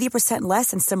 to 80%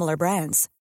 less than similar brands.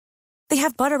 They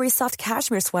have buttery soft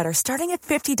cashmere sweaters starting at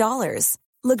 $50,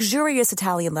 luxurious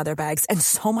Italian leather bags, and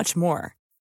so much more.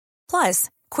 Plus,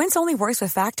 Quince only works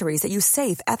with factories that use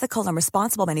safe, ethical, and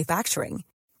responsible manufacturing.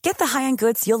 Get the high-end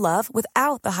goods you'll love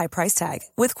without the high price tag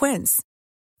with Quince.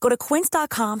 Go to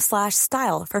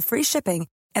quince.com/style for free shipping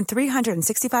and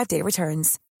 365-day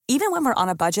returns. Even when we're on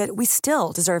a budget, we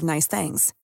still deserve nice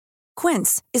things.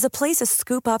 Quince is a place to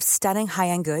scoop up stunning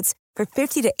high-end goods for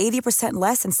 50 to 80%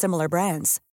 less than similar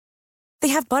brands. They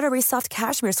have buttery soft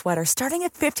cashmere sweaters starting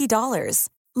at $50,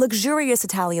 luxurious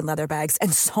Italian leather bags,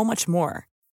 and so much more.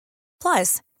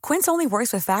 Plus, Quince only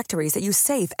works with factories that use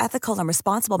safe, ethical, and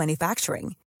responsible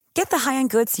manufacturing. Get the high-end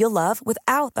goods you'll love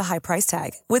without the high price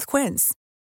tag with Quince.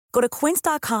 Go to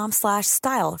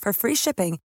quince.com/style for free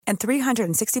shipping and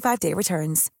 365-day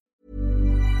returns.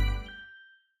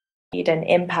 An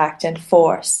impact and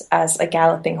force as a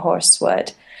galloping horse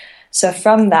would. So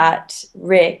from that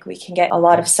rig, we can get a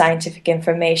lot of scientific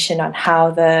information on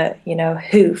how the,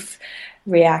 hoof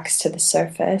reacts to the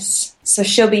surface. So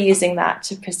she'll be using that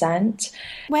to present.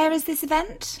 Where is this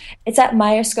event? It's at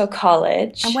Myerscough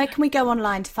College. And where can we go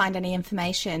online to find any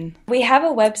information? We have a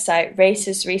website,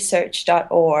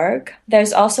 racesresearch.org.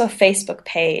 There's also a Facebook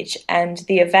page, and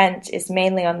the event is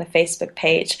mainly on the Facebook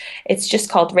page. It's just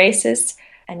called Races,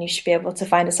 and you should be able to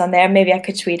find us on there. Maybe I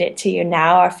could tweet it to you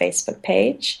now, our Facebook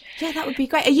page. Yeah, that would be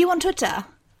great. Are you on Twitter?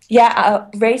 Yeah,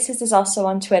 Races is also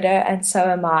on Twitter, and so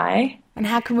am I. And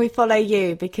how can we follow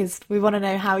you? Because we want to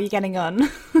know how you're getting on.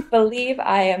 I believe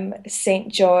I am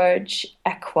St. George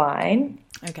Equine.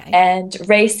 Okay. And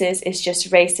races is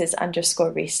just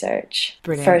races_research.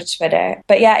 Brilliant. For Twitter.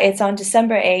 But yeah, it's on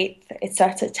December 8th. It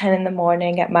starts at 10 in the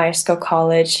morning at Myerscough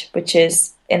College, which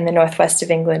is in the northwest of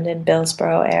England in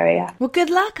Billsborough area. Well, good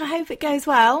luck. I hope it goes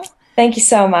well. Thank you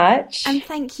so much. And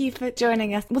thank you for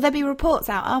joining us. Will there be reports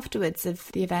out afterwards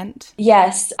of the event?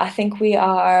 Yes, I think we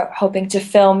are hoping to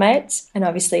film it. And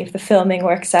obviously, if the filming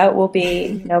works out, we'll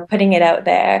be putting it out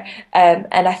there. And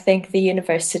I think the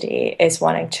university is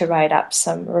wanting to write up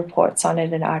some reports on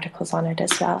it and articles on it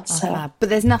as well. But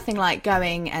there's nothing like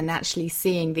going and actually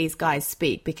seeing these guys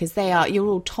speak, because you're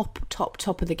all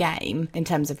top of the game in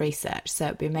terms of research. So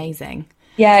it'd be amazing.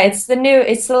 Yeah, it's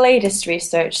the latest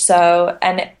research. So,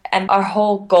 and our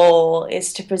whole goal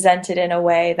is to present it in a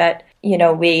way that,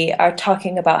 we are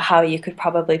talking about how you could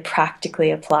probably practically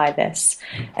apply this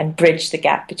and bridge the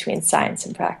gap between science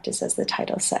and practice, as the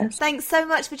title says. Thanks so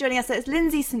much for joining us. So it's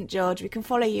Lindsay St. George. We can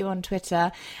follow you on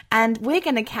Twitter. And we're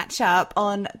going to catch up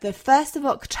on the 1st of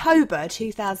October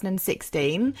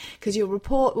 2016, because your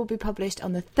report will be published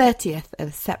on the 30th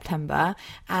of September.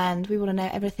 And we want to know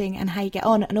everything and how you get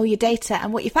on and all your data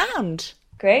and what you found.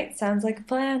 Great. Sounds like a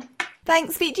plan.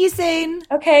 Thanks. Speak to you soon.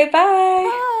 Okay, bye.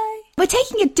 Bye. We're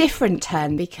taking a different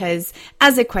turn because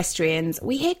as equestrians,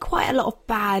 we hear quite a lot of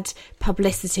bad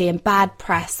publicity and bad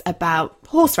press about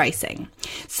horse racing.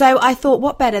 So I thought,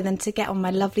 what better than to get on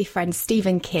my lovely friend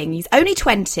Stephen King. He's only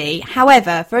 20.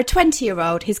 However, for a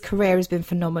 20-year-old, his career has been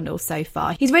phenomenal so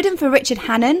far. He's ridden for Richard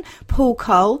Hannon, Paul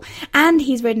Cole, and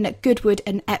he's ridden at Goodwood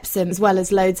and Epsom, as well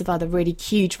as loads of other really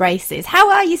huge races. How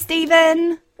are you,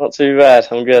 Stephen? Not too bad,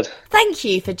 I'm good. Thank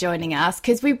you for joining us,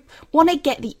 because we want to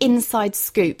get the inside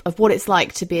scoop of what it's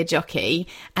like to be a jockey,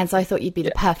 and so I thought you'd be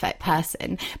the perfect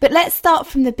person. But let's start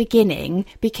from the beginning,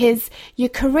 because your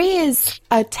careers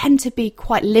tend to be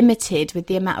quite limited with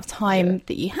the amount of time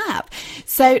that you have.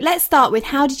 So let's start with,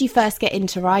 how did you first get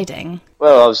into riding?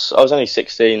 Well, I was only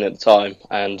 16 at the time,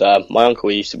 and my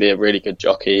uncle used to be a really good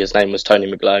jockey. His name was Tony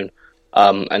McGlone.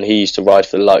 And he used to ride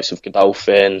for the likes of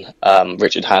Godolphin,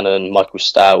 Richard Hannon, Michael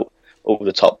Stout, all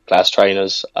the top class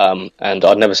trainers. And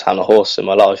I'd never sat on a horse in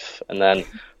my life. And then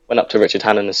went up to Richard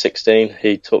Hannon at 16.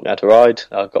 He taught me how to ride.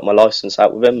 I got my licence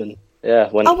out with him, and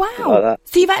went. Oh wow! Like that.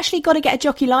 So you've actually got to get a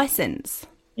jockey licence?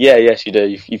 Yeah, yes, you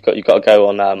do. You've got to go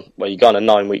on. You go on a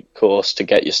 9-week course to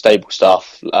get your stable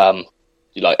stuff,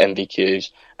 like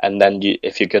MVQs, and then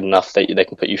if you're good enough, they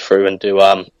can put you through and do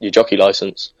your jockey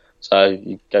licence. So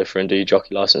you go through and do your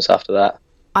jockey licence after that.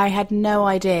 I had no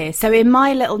idea. So in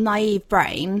my little naive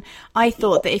brain, I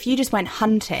thought that if you just went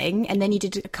hunting and then you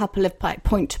did a couple of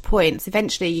point-to-points,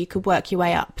 eventually you could work your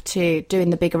way up to doing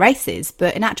the bigger races.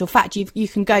 But in actual fact, you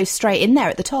can go straight in there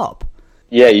at the top.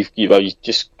 Yeah, you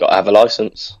just got to have a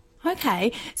licence.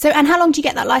 Okay. So, and how long do you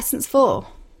get that licence for?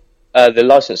 The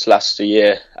licence lasts a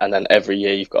year, and then every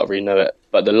year you've got to renew it.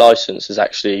 But the licence is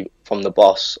actually from the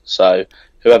boss. So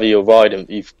whoever you're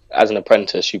riding, as an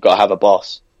apprentice, you've got to have a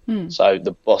boss. So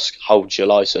the boss holds your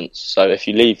licence. So if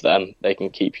you leave them, they can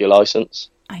keep your licence.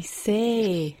 I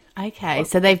see. Okay,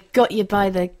 so they've got you by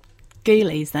the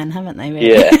ghoulies then, haven't they?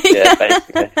 Really? Yeah,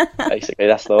 basically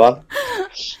that's the one.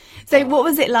 So what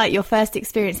was it like, your first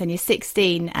experience then? You're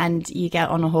 16 and you get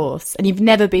on a horse, and you've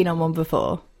never been on one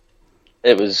before?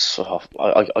 It was,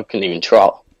 I couldn't even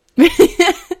trot.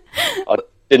 I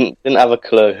didn't have a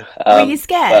clue. Were you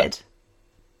scared?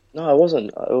 No, I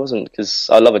wasn't, because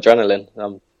I love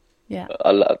adrenaline. Yeah,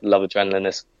 I love adrenaline.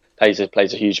 It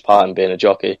plays a huge part in being a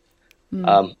jockey.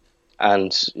 And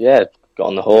got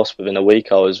on the horse within a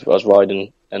week. I was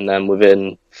riding, and then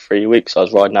within 3 weeks I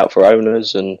was riding out for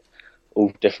owners and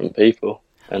all different people.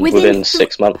 And within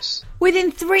 6 months. Within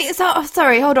 3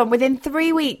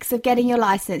 weeks of getting your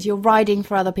licence, you're riding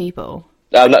for other people?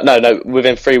 No.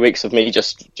 Within 3 weeks of me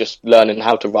just learning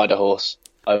how to ride a horse,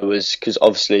 because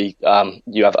obviously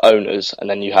you have owners and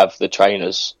then you have the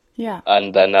trainers. Yeah.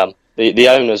 And then the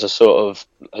owners are sort of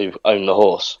who own the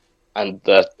horse, and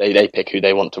they pick who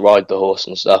they want to ride the horse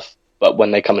and stuff. But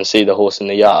when they come and see the horse in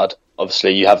the yard,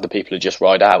 obviously you have the people who just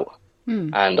ride out.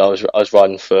 And I was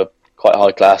riding for quite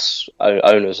high class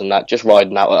owners and that, just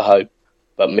riding out at home,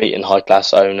 but meeting high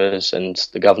class owners. And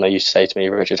the governor used to say to me,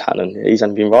 Richard Hannon, he's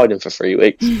only been riding for 3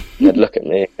 weeks. He'd look at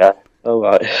me and go, "Oh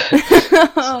right."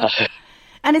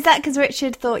 And is that because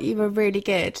Richard thought you were really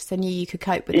good, so knew you could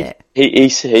cope with it? He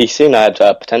seen I had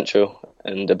potential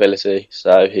and ability,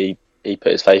 so he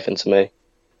put his faith into me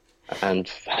and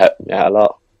helped me out a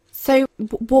lot. So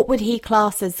what would he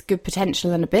class as good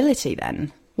potential and ability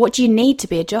then? What do you need to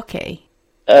be a jockey?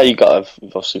 You've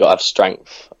obviously got to have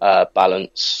strength,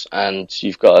 balance, and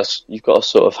you've got to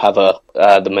sort of have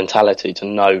the mentality to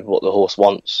know what the horse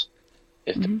wants,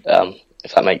 if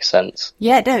that makes sense.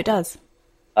 Yeah, no, it does.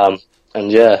 And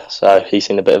yeah, so he's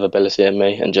seen a bit of ability in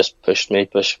me and just pushed me.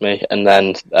 And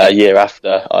then a year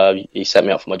after, he set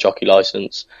me up for my jockey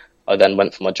licence. I then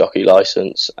went for my jockey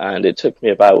licence, and it took me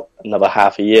about another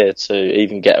half a year to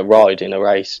even get a ride in a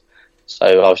race. So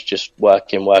I was just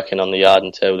working on the yard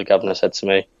until the governor said to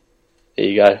me, "Here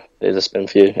you go, here's a spin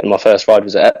for you." And my first ride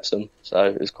was at Epsom, so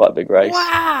it was quite a big race.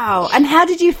 Wow! And how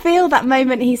did you feel that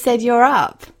moment he said you're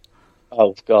up?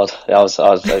 Oh God, I was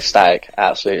ecstatic,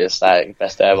 absolutely ecstatic.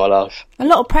 Best day of my life. A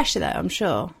lot of pressure though, I'm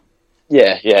sure.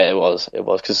 Yeah, it was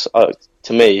because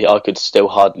to me, I could still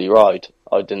hardly ride.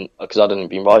 I didn't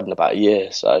been riding about a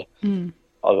year, so I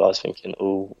was thinking,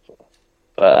 oh,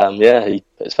 but yeah, he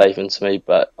put his faith into me.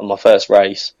 But on my first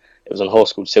race, it was on a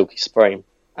horse called Silky Supreme,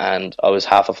 and I was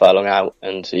half a furlong out,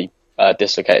 and he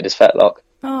dislocated his fetlock.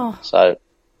 Oh, so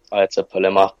I had to pull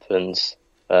him up,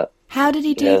 how did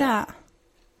he do that?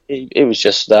 It was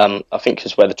just, I think,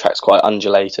 because where the track's quite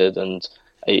undulated, and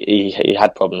he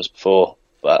had problems before,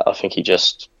 but I think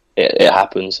it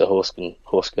happens. The horse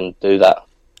can do that.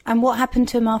 And what happened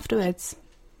to him afterwards?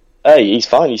 Hey, he's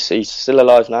fine. He's still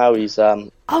alive now. He's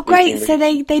oh, great! So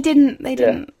they didn't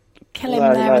kill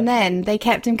him there and then. They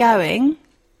kept him going.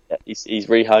 Yeah, he's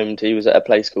rehomed. He was at a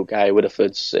place called Gary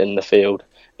Widderford's in the field.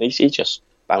 And he just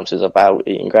bounces about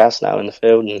eating grass now in the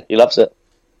field, and he loves it.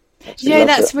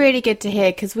 That's really good to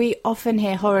hear, because we often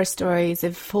hear horror stories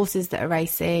of horses that are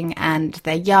racing and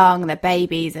they're young, they're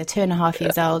babies, they're 2.5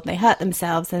 years old, they hurt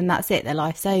themselves and that's it, their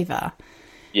life's over.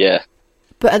 Yeah.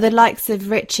 But are the likes of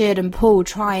Richard and Paul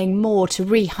trying more to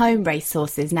rehome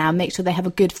racehorses now and make sure they have a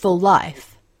good full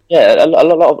life? Yeah, a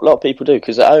lot of people do,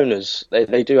 because the owners,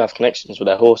 they do have connections with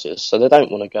their horses, so they don't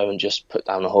want to go and just put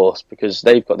down a horse because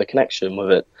they've got the connection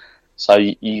with it. So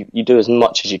you do as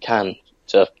much as you can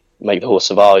to make the horse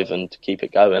survive and to keep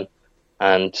it going.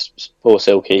 And poor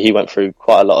Silky, he went through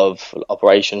quite a lot of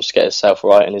operations to get himself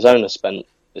right, and his owner spent,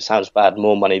 it sounds bad,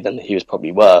 more money than he was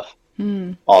probably worth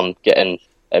on getting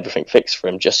everything fixed for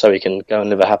him, just so he can go and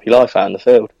live a happy life out in the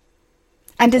field.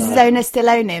 And does his owner still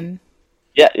own him?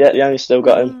 Yeah, the owner's still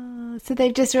got him. So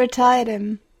they've just retired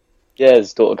him? Yeah,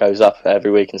 his daughter goes up every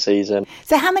week and sees him.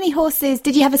 So how many horses,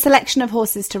 did you have a selection of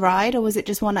horses to ride, or was it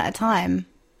just one at a time?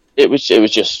 It was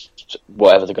just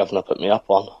whatever the governor put me up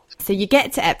on. So you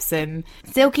get to Epsom,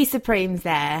 Silky Supreme's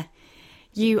there.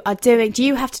 Do you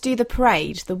have to do the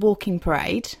parade, the walking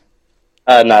parade?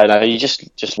 No, you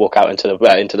just walk out into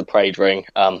the parade ring,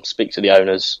 speak to the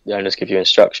owners. The owners give you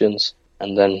instructions,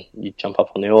 and then you jump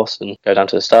up on the horse and go down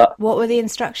to the start. What were the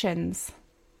instructions?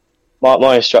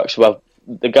 My instruction, well,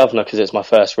 the governor, because it's my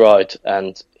first ride,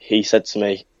 and he said to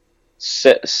me,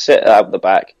 sit out the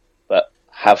back, but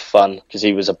have fun, because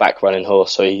he was a back running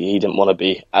horse, so he didn't want to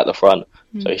be at the front.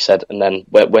 So he said, and then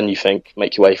when you think,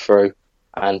 make your way through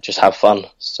and just have fun.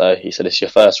 So he said, it's your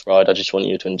first ride, I just want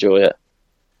you to enjoy it.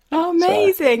 Oh,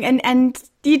 amazing. So, and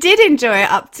you did enjoy it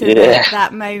up to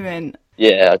that moment.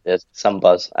 Yeah, I did. Some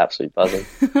buzz, absolute buzzing.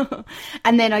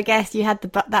 And then I guess you had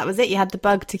that was it, you had the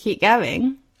bug to keep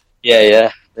going.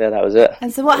 Yeah, that was it.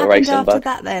 And so what happened after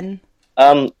that then?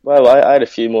 Well, I had a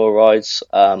few more rides.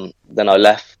 Then I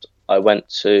left. I went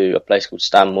to a place called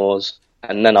Stanmore's,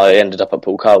 and then I ended up at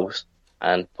Paul Coles.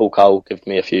 And Paul Cole gave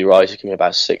me a few rides. He gave me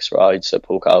about 6 rides at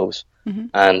Paul Coles. Mm-hmm.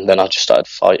 And then I just started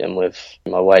fighting with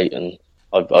my weight, and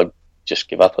I just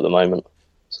give up at the moment.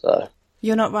 So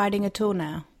you're not riding at all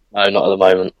now? No, not at the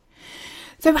moment.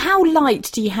 So how light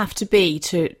do you have to be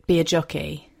a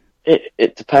jockey?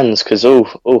 It depends, because all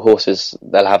horses,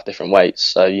 they'll have different weights.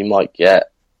 So you might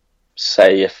get,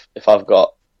 say, if I've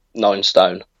got 9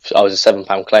 stone, I was a 7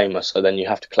 pound claimer, so then you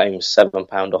have to claim 7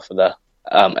 pound off of the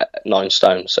 9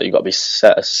 stone. So you've got to be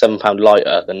 7 pound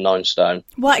lighter than 9 stone.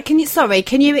 What? Can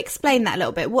you explain that a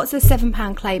little bit? What's a 7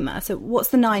 pound claimer? So what's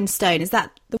the 9 stone? Is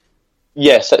that the...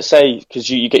 Yes, yeah, so say, because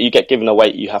you get given a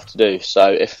weight you have to do.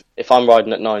 So if I'm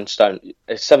riding at 9 stone,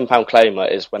 a 7 pound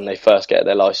claimer is when they first get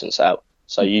their licence out.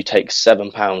 So you take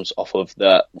 7 pounds off of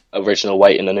the original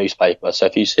weight in the newspaper. So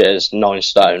if you see it as 9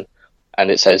 stone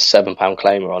and it says 7 pound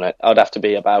claimer on it, I'd have to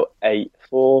be about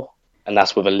 8'4", and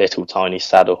that's with a little tiny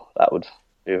saddle. That would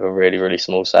be with a really, really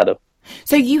small saddle.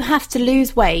 So you have to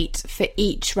lose weight for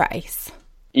each race?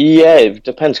 Yeah, it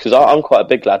depends, because I'm quite a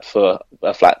big lad for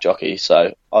a flat jockey,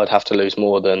 so I'd have to lose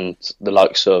more than the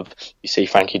likes of, you see,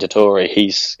 Frankie Dettori.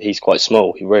 He's quite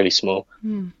small, he's really small,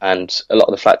 and a lot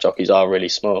of the flat jockeys are really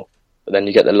small. But then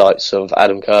you get the likes of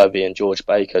Adam Kirby and George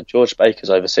Baker. George Baker's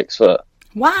over 6 foot.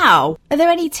 Wow. Are there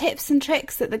any tips and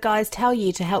tricks that the guys tell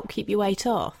you to help keep your weight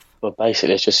off? Well,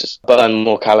 basically, it's just burn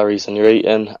more calories than you're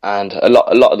eating, and a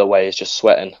lot of the way is just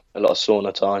sweating, a lot of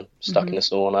sauna time, stuck in the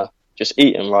sauna, just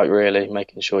eating right, really,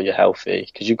 making sure you're healthy,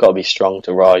 because you've got to be strong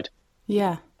to ride.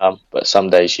 Yeah. But some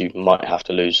days you might have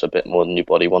to lose a bit more than your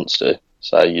body wants to,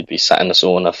 so you'd be sat in the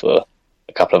sauna for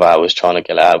a couple of hours trying to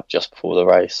get it out just before the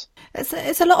race.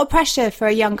 It's a lot of pressure for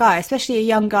a young guy, especially a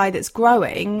young guy that's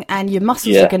growing, and your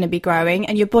muscles are going to be growing,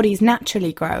 and your body's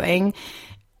naturally growing.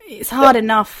 It's hard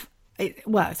enough.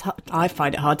 I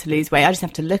find it hard to lose weight. I just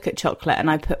have to look at chocolate and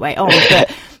I put weight on.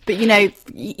 But you know,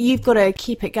 you've got to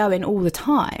keep it going all the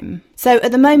time. So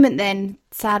at the moment then,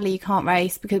 sadly, you can't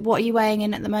race because what are you weighing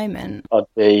in at the moment? I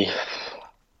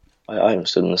haven't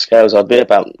stood on the scales. I'd be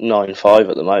about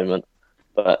 9.5 at the moment.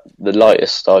 But the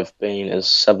lightest I've been is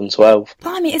 7.12.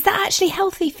 Blimey, is that actually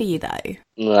healthy for you though?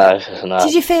 No.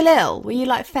 Did you feel ill? Were you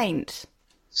like faint?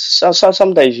 So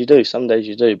some days you do,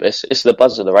 but it's the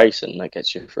buzz of the racing that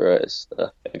gets you through it. It's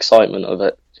the excitement of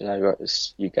it, you know.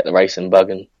 You get the racing bug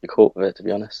and you're caught with it, to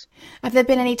be honest. Have there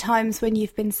been any times when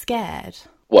you've been scared?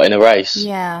 What, in a race?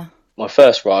 Yeah. My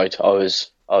first ride, I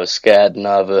was scared,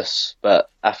 nervous, but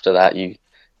after that you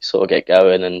sort of get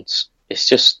going, and it's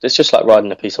just like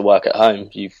riding a piece of work at home.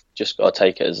 You've just got to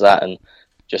take it as that and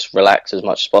just relax as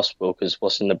much as possible, because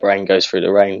what's in the brain goes through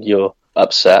the rain. You're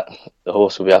upset, the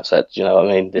horse will be upset. Do you know what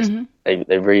I mean?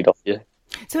 They read off you.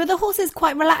 So are the horses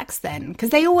quite relaxed then?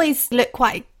 Because they always look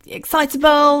quite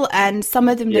excitable, and some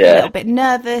of them look a little bit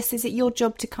nervous. Is it your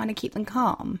job to kind of keep them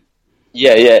calm?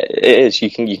 Yeah, it is. You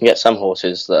can get some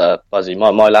horses that are buzzy.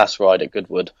 My last ride at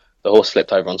Goodwood, the horse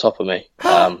flipped over on top of me,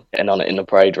 getting on it in the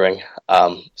parade ring.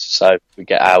 So we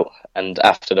get out, and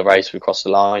after the race we cross the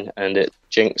line, and it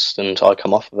jinxed, and I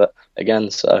come off of it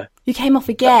again. So you came off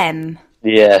again?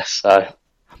 Yeah, so...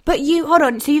 But hold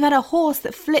on, so you've had a horse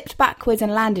that flipped backwards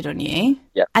and landed on you,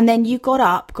 and then you got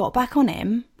up, got back on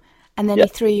him, and then he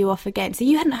threw you off again. So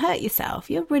you hadn't hurt yourself.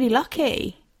 You're really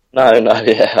lucky. No,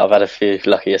 I've had a few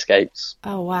lucky escapes.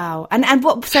 Oh, wow. And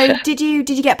what, so did you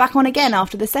get back on again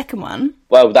after the second one?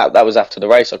 Well, that was after the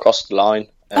race. I crossed the line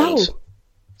and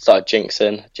started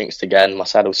jinxed again. My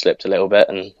saddle slipped a little bit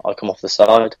and I come off the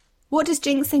side. What does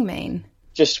jinxing mean?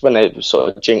 Just when they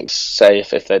sort of jinx, say if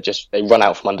they run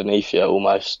out from underneath you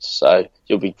almost, so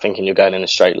you'll be thinking you're going in a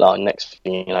straight line, next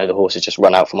thing you know the horses just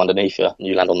run out from underneath you and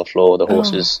you land on the floor, the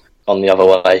horse is on the other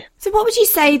way. So what would you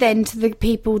say then to the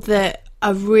people that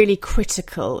are really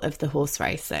critical of the horse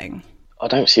racing? I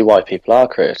don't see why people are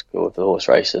critical of the horse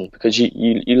racing, because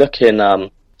you look in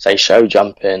say show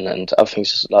jumping and other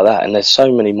things like that, and there's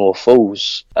so many more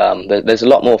falls, there's a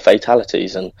lot more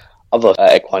fatalities and other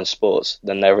equine sports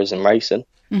than there is in racing.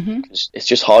 It's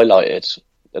just highlighted,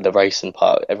 the racing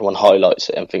part. Everyone highlights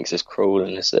it and thinks it's cruel,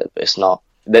 and it's not.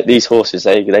 These horses,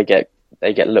 they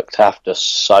get looked after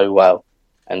so well,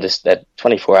 and they're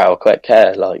 24-hour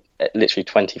care. Like literally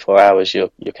 24 hours, you're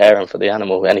caring for the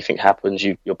animal. Anything happens,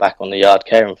 you're back on the yard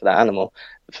caring for that animal.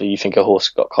 If you think a horse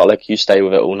got colic, you stay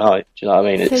with it all night. Do you know what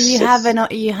I mean? So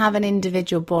you have an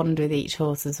individual bond with each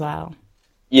horse as well.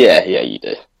 Yeah, you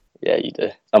do. Yeah, you do.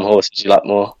 Some horses you like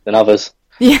more than others.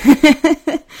 Yeah,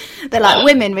 they're like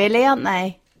women, really, aren't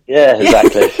they? Yeah,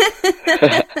 exactly.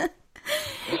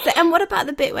 And what about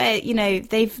the bit where, you know,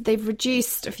 they've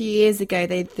reduced a few years ago,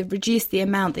 they've reduced the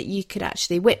amount that you could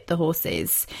actually whip the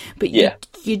horses, but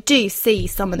you do see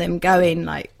some of them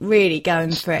really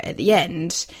going for it at the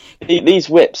end. These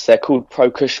whips, they're called Pro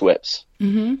Cush whips,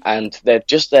 and they're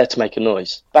just there to make a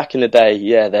noise. Back in the day,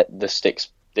 the sticks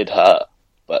did hurt.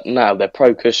 But now they're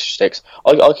Pro Cush sticks.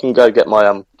 I can go get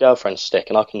my girlfriend's stick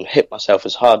and I can hit myself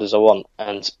as hard as I want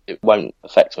and it won't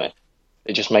affect me.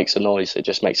 It just makes a noise. It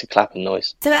just makes a clapping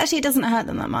noise. So actually it doesn't hurt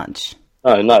them that much?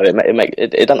 No,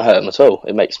 it doesn't hurt them at all.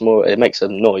 It makes a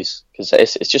noise because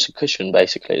it's just a cushion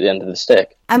basically at the end of the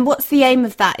stick. And what's the aim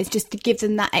of that? Is just to give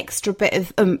them that extra bit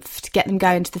of oomph to get them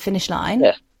going to the finish line?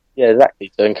 Yeah,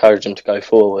 exactly. To encourage them to go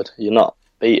forward. You're not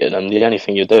beating them. The only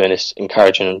thing you're doing is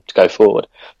encouraging them to go forward.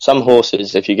 Some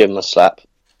horses, if you give them a slap,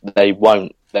 they'll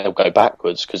go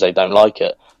backwards because they don't like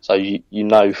it. So you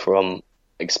know from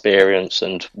experience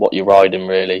and what you're riding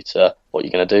really to what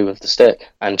you're going to do with the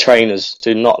stick. And trainers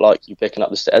do not like you picking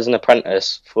up the stick. As an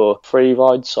apprentice for 3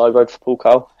 rides I rode for Paul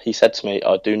Cole, he said to me,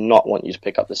 I do not want you to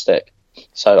pick up the stick.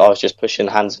 So I was just pushing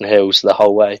hands and heels the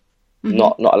whole way,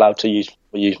 not allowed to use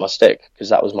my stick, because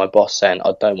that was my boss saying,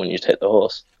 I don't want you to hit the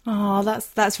horse. Oh,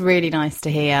 that's really nice to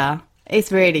hear.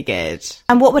 It's really good.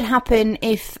 And what would happen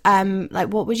if,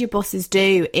 what would your bosses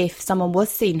do if someone was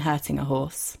seen hurting a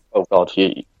horse? Oh God,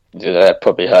 they'd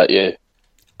probably hurt you.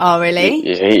 Oh, really?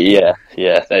 Yeah.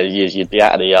 You'd be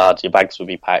out of the yard, your bags would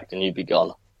be packed, and you'd be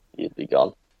gone.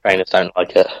 Trainers don't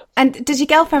like it. And did your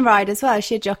girlfriend ride as well? Is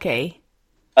she a jockey?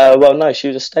 Well, no, she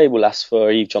was a stable lass for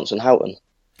Eve Johnson Houghton.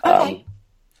 Okay.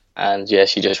 And yeah,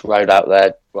 she just rode out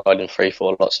there, riding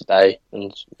 3-4 lots a day.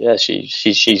 And yeah,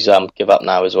 she's give up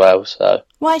now as well. So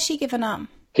why has she given up?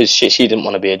 Because she didn't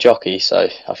want to be a jockey, so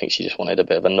I think she just wanted a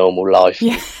bit of a normal life.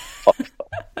 Yeah.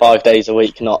 5 days a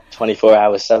week, not 24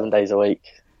 hours, 7 days a week.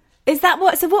 Is that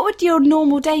what? So what would your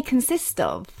normal day consist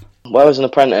of? Well, as an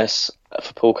apprentice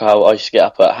for Paul Cowell, I used to get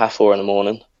up at 4:30 in the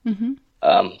morning,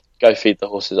 go feed the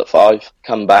horses at 5,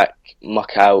 come back,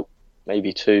 muck out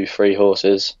maybe 2-3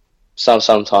 horses,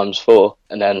 sometimes 4,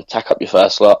 and then tack up your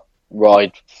first lot,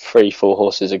 ride 3-4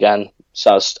 horses again.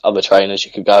 So as other trainers,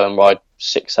 you could go and ride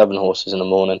 6-7 horses in the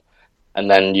morning, and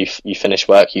then you finish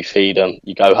work, you feed them,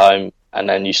 you go home, and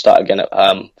then you start again at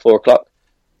 4 o'clock.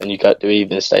 And you go to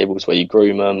evening stables where you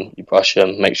groom them, you brush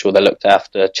them, make sure they're looked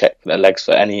after, check their legs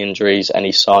for any injuries,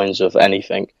 any signs of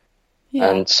anything. Yeah.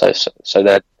 And so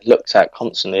they're looked at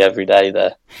constantly every day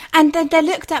there. And they're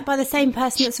looked at by the same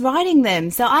person that's riding them.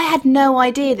 So I had no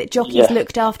idea that jockeys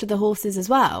looked after the horses as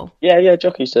well. Yeah,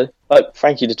 jockeys do. Like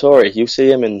Frankie Dettori, you'll see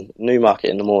him in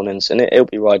Newmarket in the mornings, and he'll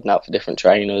be riding out for different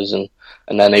trainers, and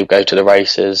then he'll go to the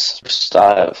races,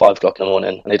 start at 5 o'clock in the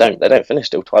morning, and they don't finish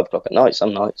till 12 o'clock at night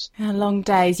some nights. Yeah, long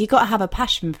days. You've got to have a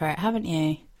passion for it, haven't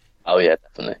you? Oh yeah,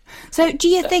 definitely. So do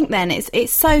you think then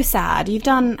it's so sad?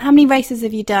 How many races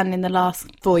have you done in the last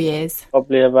 4 years?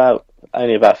 Probably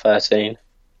only about 13.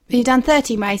 You've done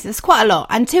 13 races. That's quite a lot.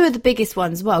 And 2 of the biggest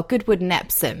ones, well, Goodwood and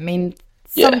Epsom. I mean,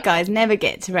 some guys never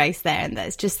get to race there, and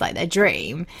that's just like their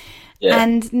dream. Yeah.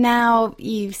 And now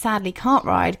you sadly can't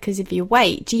ride because of your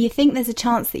weight. Do you think there's a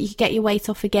chance that you could get your weight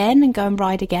off again and go and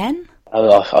ride again?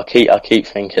 I keep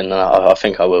thinking. I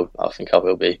think I will. I think I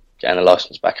will be getting a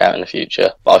licence back out in the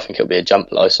future. But I think it'll be a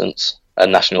jump licence, a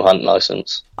national hunt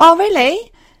licence. Oh,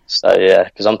 really? So yeah,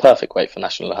 because I'm perfect weight for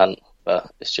national hunt, but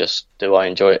it's just, do I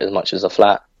enjoy it as much as the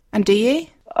flat? And do you?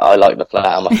 I like the flat.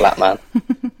 I'm a flat man.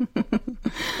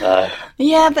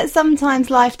 Yeah, but sometimes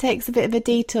life takes a bit of a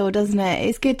detour, doesn't it?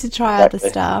 It's good to try other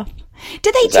stuff.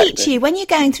 Do they teach you, when you're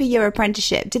going through your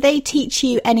apprenticeship, do they teach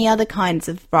you any other kinds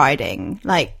of riding,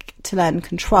 like to learn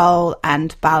control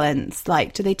and balance?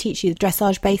 Like, do they teach you the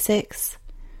dressage basics?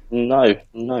 No,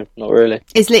 not really.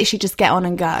 It's literally just get on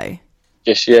and go.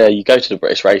 Just, you go to the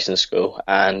British Racing School,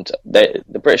 and the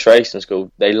British Racing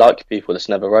School, they like people that's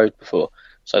never rode before,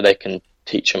 so they can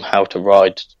teach them how to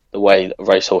ride the way that a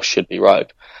racehorse should be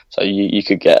rode. So you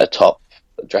could get a top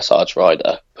dressage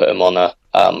rider, put him on a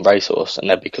racehorse, and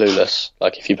they'd be clueless.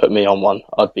 Like, if you put me on one,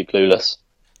 I'd be clueless.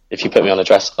 If you put me on a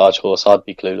dressage horse, I'd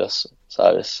be clueless.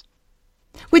 So it's...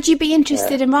 Would you be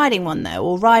interested in riding one, though,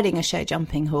 or riding a show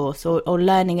jumping horse, or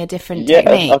learning a different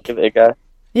technique? Yeah, I'll give it a go.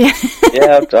 Yeah.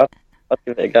 I'll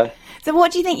give it a go. So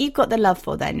what do you think you've got the love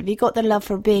for, then? Have you got the love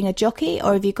for being a jockey,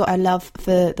 or have you got a love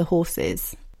for the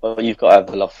horses? Well, you've got to have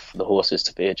the love for the horses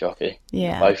to be a jockey.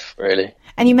 Yeah. Both, really.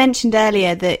 And you mentioned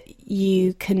earlier that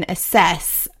you can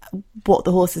assess what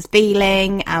the horse is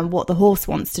feeling and what the horse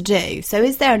wants to do. So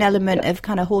is there an element of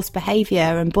kind of horse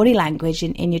behaviour and body language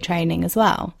in your training as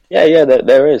well? Yeah,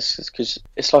 there is. Because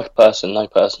it's like a person. No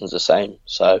person's the same.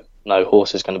 So no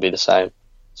horse is going to be the same.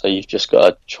 So you've just got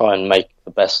to try and make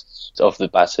the best of the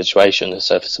bad situation.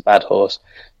 So if it's a bad horse,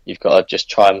 you've got to just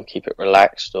try and keep it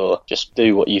relaxed, or just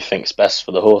do what you think's best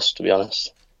for the horse, to be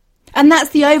honest. And that's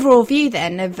the overall view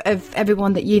then of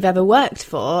everyone that you've ever worked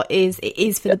for, is it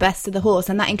is for the best of the horse,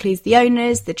 and that includes the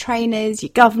owners, the trainers,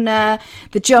 your governor,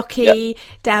 the jockey,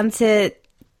 down to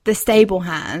the stable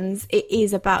hands. It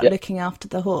is about looking after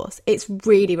the horse. It's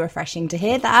really refreshing to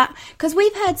hear that, because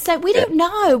we've heard we don't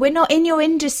know. We're not in your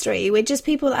industry. We're just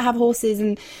people that have horses,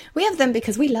 and we have them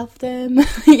because we love them,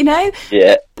 you know?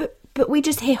 Yeah. But we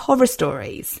just hear horror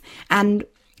stories, and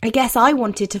I guess I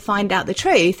wanted to find out the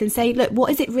truth and say, look,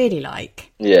 what is it really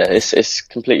like? Yeah, it's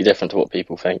completely different to what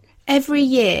people think. Every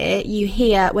year you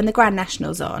hear, when the Grand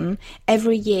National's on,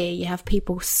 every year you have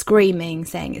people screaming,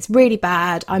 saying it's really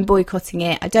bad, I'm boycotting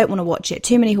it, I don't want to watch it,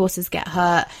 too many horses get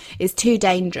hurt, it's too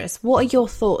dangerous. What are your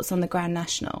thoughts on the Grand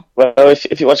National? Well,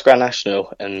 if you watch Grand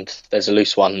National and there's a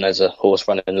loose one and there's a horse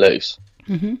running loose,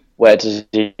 where does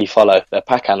he follow? They're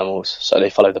pack animals, so they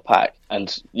follow the pack.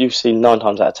 And you've seen 9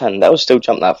 times out of 10, they'll still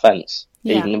jump that fence,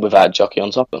 even without a jockey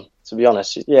on top of them. To be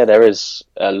honest, there is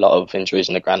a lot of injuries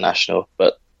in the Grand National,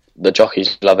 but the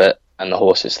jockeys love it, and the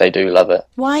horses, they do love it.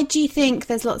 Why do you think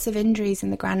there's lots of injuries in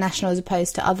the Grand National as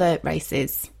opposed to other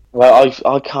races? Well,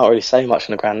 I can't really say much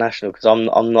on the Grand National because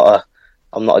I'm not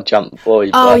a jump boy.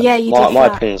 Oh, yeah, you my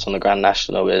opinions on the Grand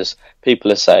National is,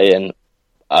 people are saying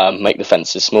make the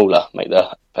fences smaller, make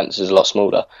the fences a lot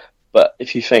smaller. But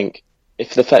if you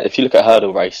look at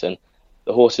hurdle racing,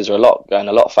 the horses are going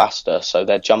a lot faster, so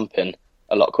they're jumping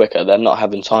a lot quicker. They're not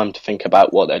having time to think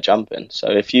about what they're jumping. So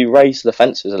if you raise the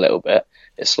fences a little bit,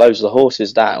 it slows the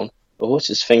horses down. The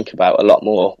horses think about a lot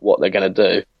more what they're going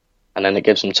to do, and then it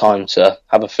gives them time to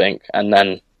have a think and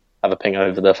then have a ping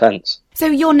over the fence. So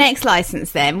your next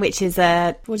licence then, which is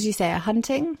a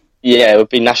hunting? Yeah, it would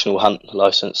be National Hunt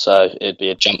licence, so it'd be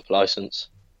a jump licence.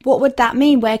 What would that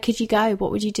mean? Where could you go?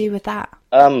 What would you do with that?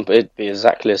 It'd be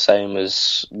exactly the same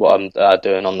as what I'm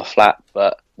doing on the flat,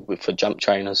 but for jump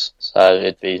trainers. So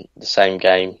it'd be the same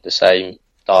game, the same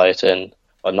dieting,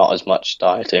 but not as much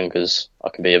dieting because I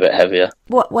can be a bit heavier.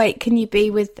 What weight can you be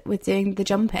with doing the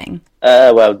jumping?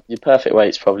 Well, your perfect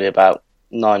weight's probably about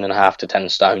 9.5 to 10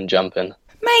 stone jumping.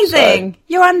 Amazing! So,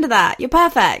 you're under that. You're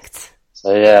perfect.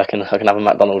 So yeah, I can have a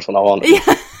McDonald's when I want.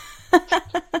 Yeah.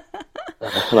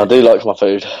 And I do like my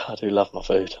food. I do love my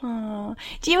food. Oh.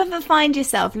 Do you ever find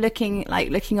yourself looking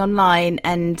online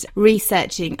and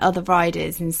researching other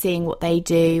riders and seeing what they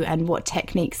do and what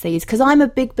techniques they use? Because I'm a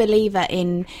big believer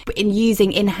in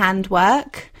using in-hand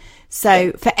work.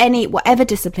 So for whatever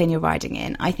discipline you're riding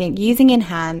in, I think using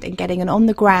in-hand and getting an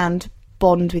on-the-ground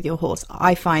bond with your horse,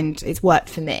 I find it's worked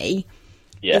for me.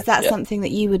 Yeah, is that something that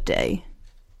you would do?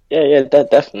 Yeah,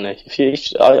 definitely.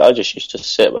 I just used to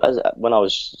sit, when I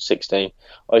was 16,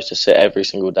 I used to sit every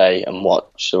single day and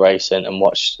watch the racing and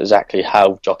watch exactly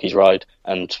how jockeys ride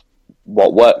and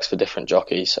what works for different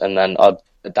jockeys. And then I'd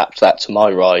adapt that to my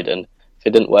ride. And if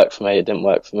it didn't work for me, it didn't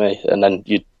work for me. And then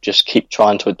you just keep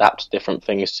trying to adapt different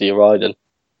things to your ride. And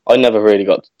I never really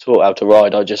got taught how to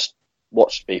ride. I just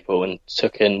watched people and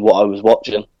took in what I was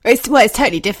watching. It's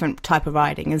totally different type of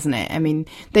riding, isn't it? I mean,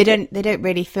 they don't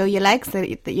really feel your legs.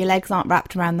 That your legs aren't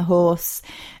wrapped around the horse.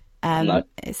 No.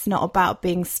 It's not about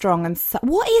being strong and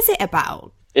what is it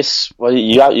about?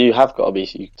 You have got to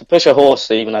be to push a horse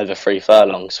even over 3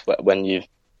 furlongs when you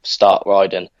start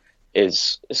riding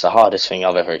it's the hardest thing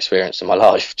I've ever experienced in my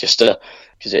life. Just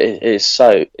because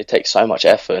it takes so much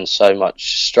effort and so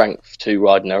much strength to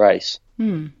ride in a race.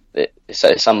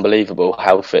 It's unbelievable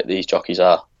how fit these jockeys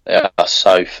are. They are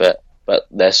so fit, but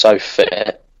they're so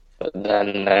fit. But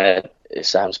then it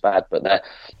sounds bad, but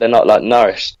they're not like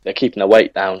nourished. They're keeping their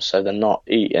weight down, so they're not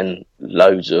eating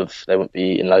they wouldn't be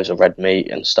eating loads of red meat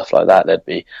and stuff like that.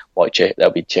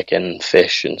 There'll be chicken,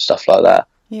 fish, and stuff like that.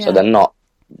 Yeah. So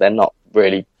they're not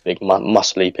really big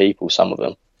muscly people. Some of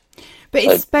them. But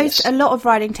it's supposed a lot of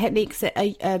riding techniques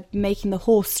are making the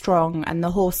horse strong and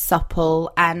the horse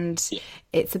supple, and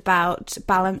it's about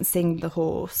balancing the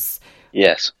horse.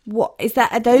 Yes. What is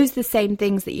that? Are those the same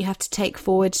things that you have to take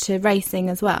forward to racing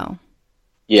as well?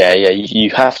 Yeah. You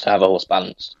have to have a horse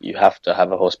balanced. You have to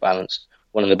have a horse balanced.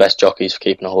 One of the best jockeys for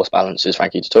keeping a horse balanced is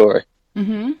Frankie Dettori.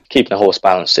 Mm-hmm. Keeping a horse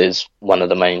balanced is one of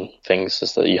the main things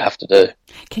that you have to do.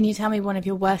 Can you tell me one of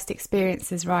your worst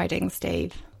experiences riding,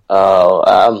 Steve?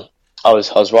 I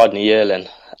was riding a yearling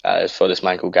for this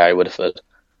man called Gary Woodford,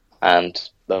 and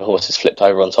the horse has flipped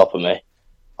over on top of me.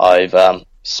 I've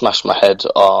smashed my head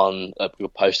on a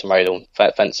post and rail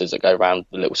fences that go around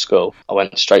the little school. I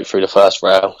went straight through the first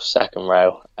rail, second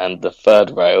rail, and the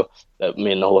third rail that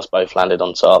me and the horse both landed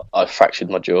on top. I fractured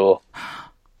my jaw,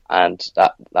 and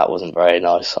that wasn't very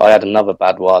nice. I had another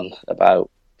bad one about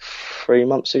 3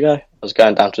 months ago. I was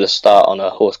going down to the start on a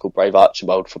horse called Brave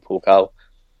Archibald for Paul Cole.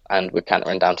 And we're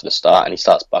cantering down to the start, and he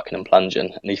starts bucking and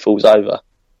plunging, and he falls over.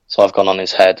 So I've gone on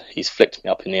his head, he's flicked me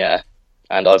up in the air,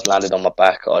 and I've landed on my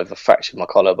back. I've fractured my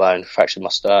collarbone, fractured my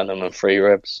sternum and 3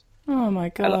 ribs. Oh my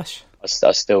gosh.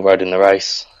 I still rode in the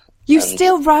race. You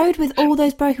still rode with all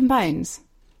those broken bones?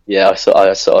 Yeah, I sort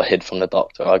of hid from the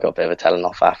doctor. I got a bit of a telling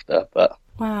off after, but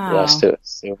wow. Yeah, I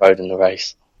still rode in the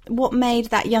race. What made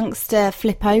that youngster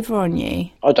flip over on you?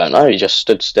 I don't know, he just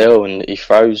stood still and he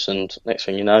froze, and next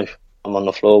thing you know, I'm on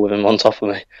the floor with him on top of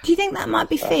me. Do you think that might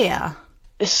be fear?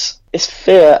 It's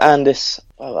fear, and it's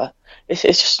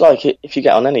just like if you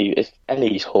get on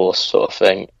any horse sort of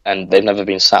thing, and they've never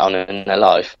been sat on in their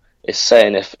life. It's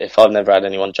saying if I've never had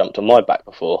anyone jump on my back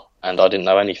before, and I didn't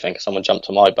know anything, someone jumped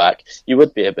on my back, you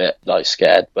would be a bit like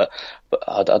scared. But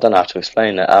I don't know how to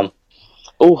explain it.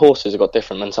 All horses have got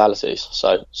different mentalities.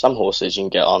 So some horses you can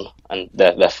get on and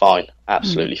they're fine,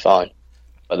 absolutely fine.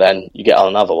 But then you get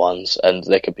on other ones and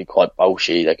they could be quite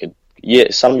bolshy.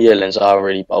 Some yearlings are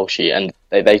really bolshy and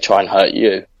they try and hurt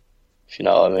you. If you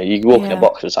know what I mean. You walk in a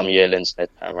box with some yearlings, they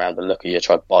turn around and look at you,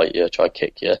 try to bite you, try to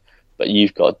kick you. But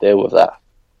you've got to deal with that.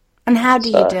 And how do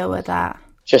you deal with that?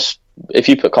 Just, if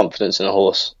you put confidence in a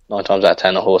horse, 9 times out of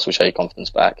 10 a horse will show you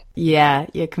confidence back. Yeah,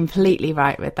 you're completely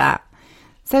right with that.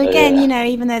 So again, you know,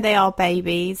 even though they are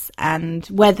babies, and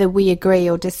whether we agree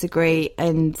or disagree,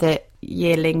 and that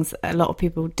yearlings, a lot of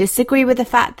people disagree with the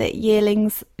fact that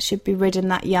yearlings should be ridden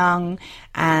that young,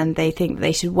 and they think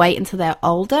they should wait until they're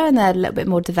older and they're a little bit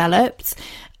more developed.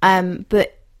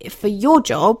 But for your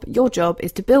job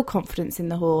is to build confidence in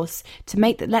the horse, to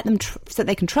make that, let them so that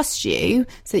they can trust you,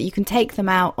 so that you can take them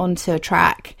out onto a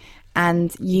track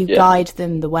and you guide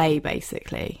them the way,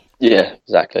 basically. Yeah,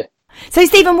 exactly. So,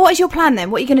 Stephen, what is your plan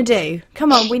then? What are you going to do?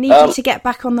 Come on, we need you to get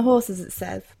back on the horse, as it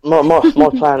says. My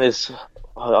plan is,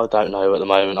 I don't know at the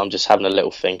moment. I'm just having a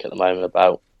little think at the moment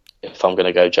about if I'm going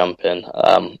to go jumping.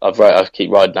 I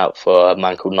keep riding out for a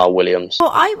man called Noel Williams.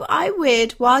 Well, I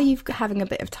would, while you're having a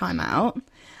bit of time out,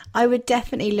 I would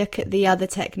definitely look at the other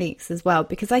techniques as well,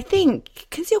 because I think,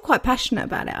 because you're quite passionate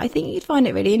about it, I think you'd find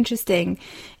it really interesting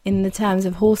in the terms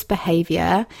of horse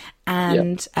behaviour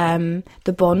and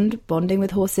the bonding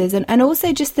with horses, and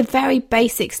also just the very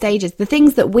basic stages, the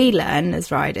things that we learn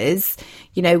as riders,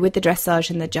 you know, with the dressage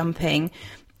and the jumping,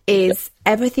 is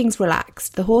everything's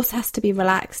relaxed. The horse has to be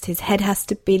relaxed, his head has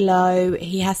to be low,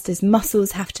 his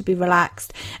muscles have to be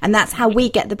relaxed, and that's how we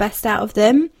get the best out of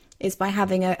them, is by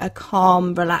having a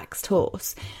calm, relaxed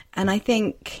horse. And I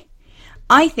think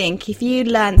if you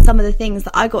learn some of the things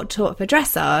that I got taught for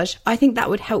dressage, I think that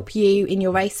would help you in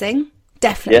your racing.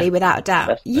 Definitely, without a doubt.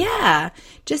 Definitely. Yeah,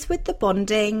 just with the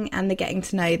bonding and the getting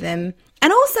to know them.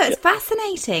 And also, it's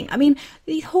fascinating. I mean,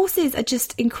 these horses are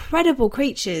just incredible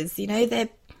creatures. You know, they're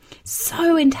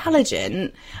so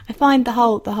intelligent. I find the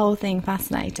whole thing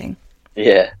fascinating.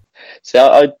 Yeah. See,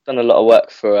 I've done a lot of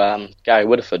work for Gary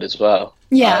Woodford as well.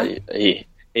 Yeah. He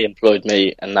employed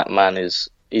me, and that man he's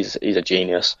a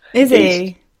genius. Is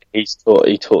he? He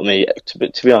taught me, to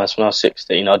be honest, when I was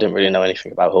 16, I didn't really know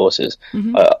anything about horses.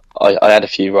 Mm-hmm. I had a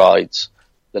few rides.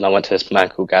 Then I went to this man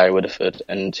called Gary Woodford,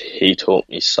 and he taught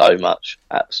me so much,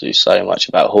 absolutely so much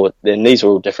about horses. And these are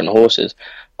all different horses.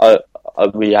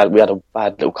 We had a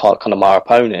bad little Connemara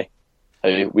pony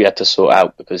who we had to sort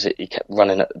out because he kept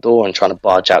running at the door and trying to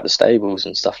barge out the stables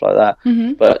and stuff like that.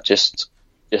 Mm-hmm. But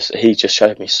he just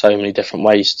showed me so many different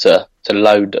ways to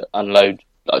load, unload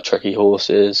like tricky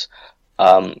horses,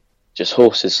 just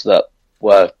horses that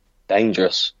were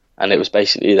dangerous, and it was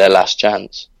basically their last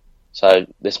chance. So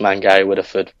this man Gary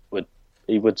Woodford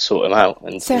would sort him out.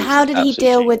 And so how did he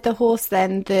deal with the horse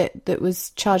then that was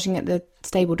charging at the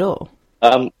stable door?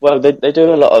 Well, they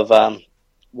do a lot of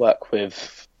work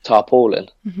with tarpaulin,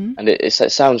 mm-hmm. and it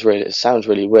sounds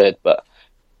really weird, but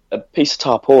a piece of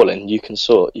tarpaulin you can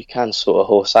sort a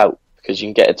horse out, because you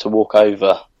can get it to walk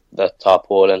over the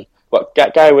tarpaulin. But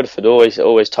Gary Woodford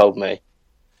always told me,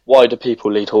 why do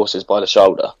people lead horses by the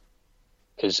shoulder?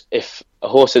 Because if a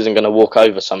horse isn't going to walk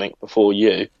over something before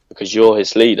you, because you're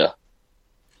his leader,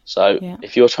 so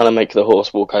if you're trying to make the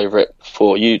horse walk over it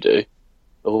before you do,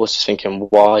 the horse is thinking,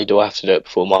 why do I have to do it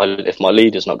if my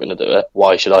leader's not going to do it?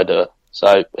 Why should I do it?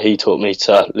 So he taught me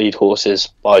to lead horses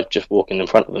by just walking in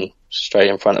front of them, straight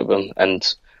in front of them, and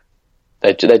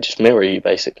they just mirror you,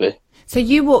 basically. So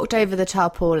you walked over the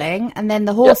tarpaulin, and then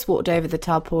the horse walked over the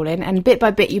tarpaulin, and bit by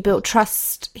bit you built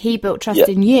trust. He built trust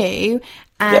in you.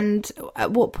 And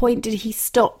at what point did he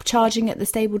stop charging at the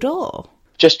stable door?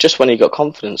 Just when he got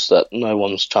confidence that no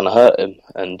one's trying to hurt him,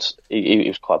 and he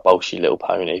was quite a bolshy little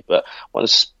pony. But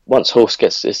once horse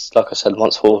gets this, like I said,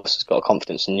 once horse has got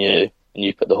confidence in you, and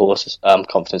you put the horse's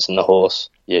confidence in the horse,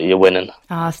 you're winning.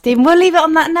 Stephen, we'll leave it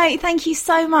on that note. Thank you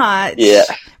so much. Yeah.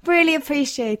 Really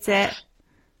appreciate it.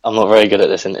 I'm not very good at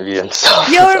this interview and stuff.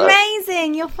 You're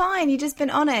amazing. You're fine. You've just been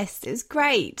honest. It was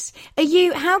great.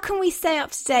 How can we stay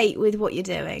up to date with what you're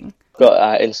doing? I've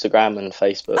got Instagram and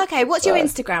Facebook. Okay, what's your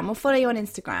Instagram? We'll follow you on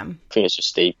Instagram. I think it's just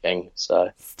Steve King.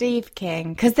 Steve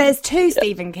King. Because there's two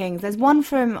Stephen Kings. There's one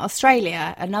from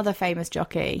Australia, another famous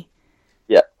jockey.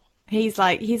 Yeah. He's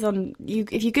on.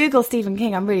 If you Google Stephen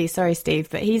King, I'm really sorry, Steve,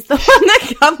 but he's the one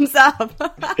that comes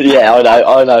up. Yeah,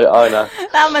 I know.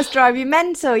 That must drive you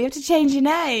mental. You have to change your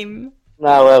name.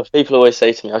 No, well, people always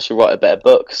say to me I should write a better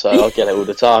book, so I get it all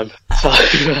the time.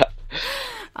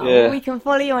 We can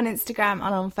follow you on Instagram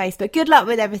and on Facebook. Good luck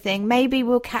with everything. Maybe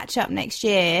we'll catch up next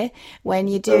year when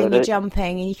you're doing your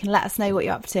jumping, and you can let us know what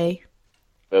you're up to.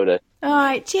 Will do. All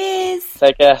right, cheers.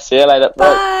 Take care. See you later.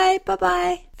 Bye.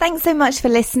 Bye-bye. Thanks so much for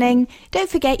listening. Don't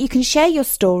forget you can share your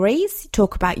stories,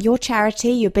 talk about your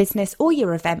charity, your business or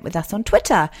your event with us on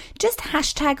Twitter. Just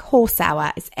hashtag Horse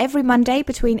Hour. It's every Monday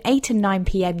between 8 and 9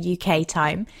 p.m. UK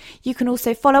time. You can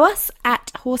also follow us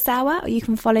at Horse Hour, or you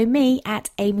can follow me at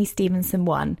Amy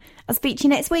Stevenson1. I'll speak to you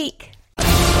next week.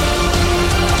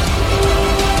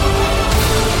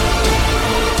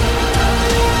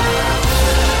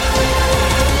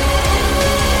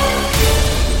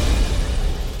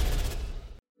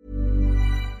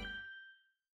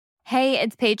 Hey,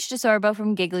 it's Paige DeSorbo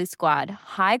from Giggly Squad.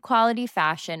 High quality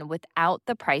fashion without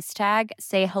the price tag.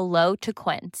 Say hello to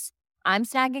Quince. I'm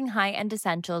snagging high-end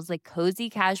essentials like cozy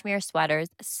cashmere sweaters,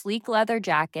 sleek leather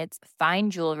jackets, fine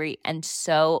jewelry, and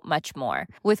so much more.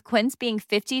 With Quince being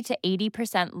 50 to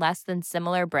 80% less than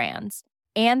similar brands.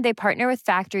 And they partner with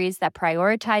factories that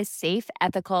prioritize safe,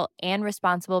 ethical, and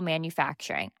responsible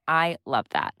manufacturing. I love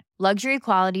that. Luxury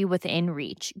quality within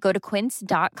reach. Go to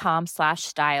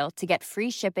quince.com/style to get free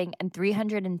shipping and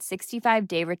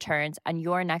 365-day returns on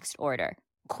your next order.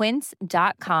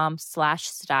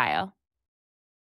 Quince.com/style.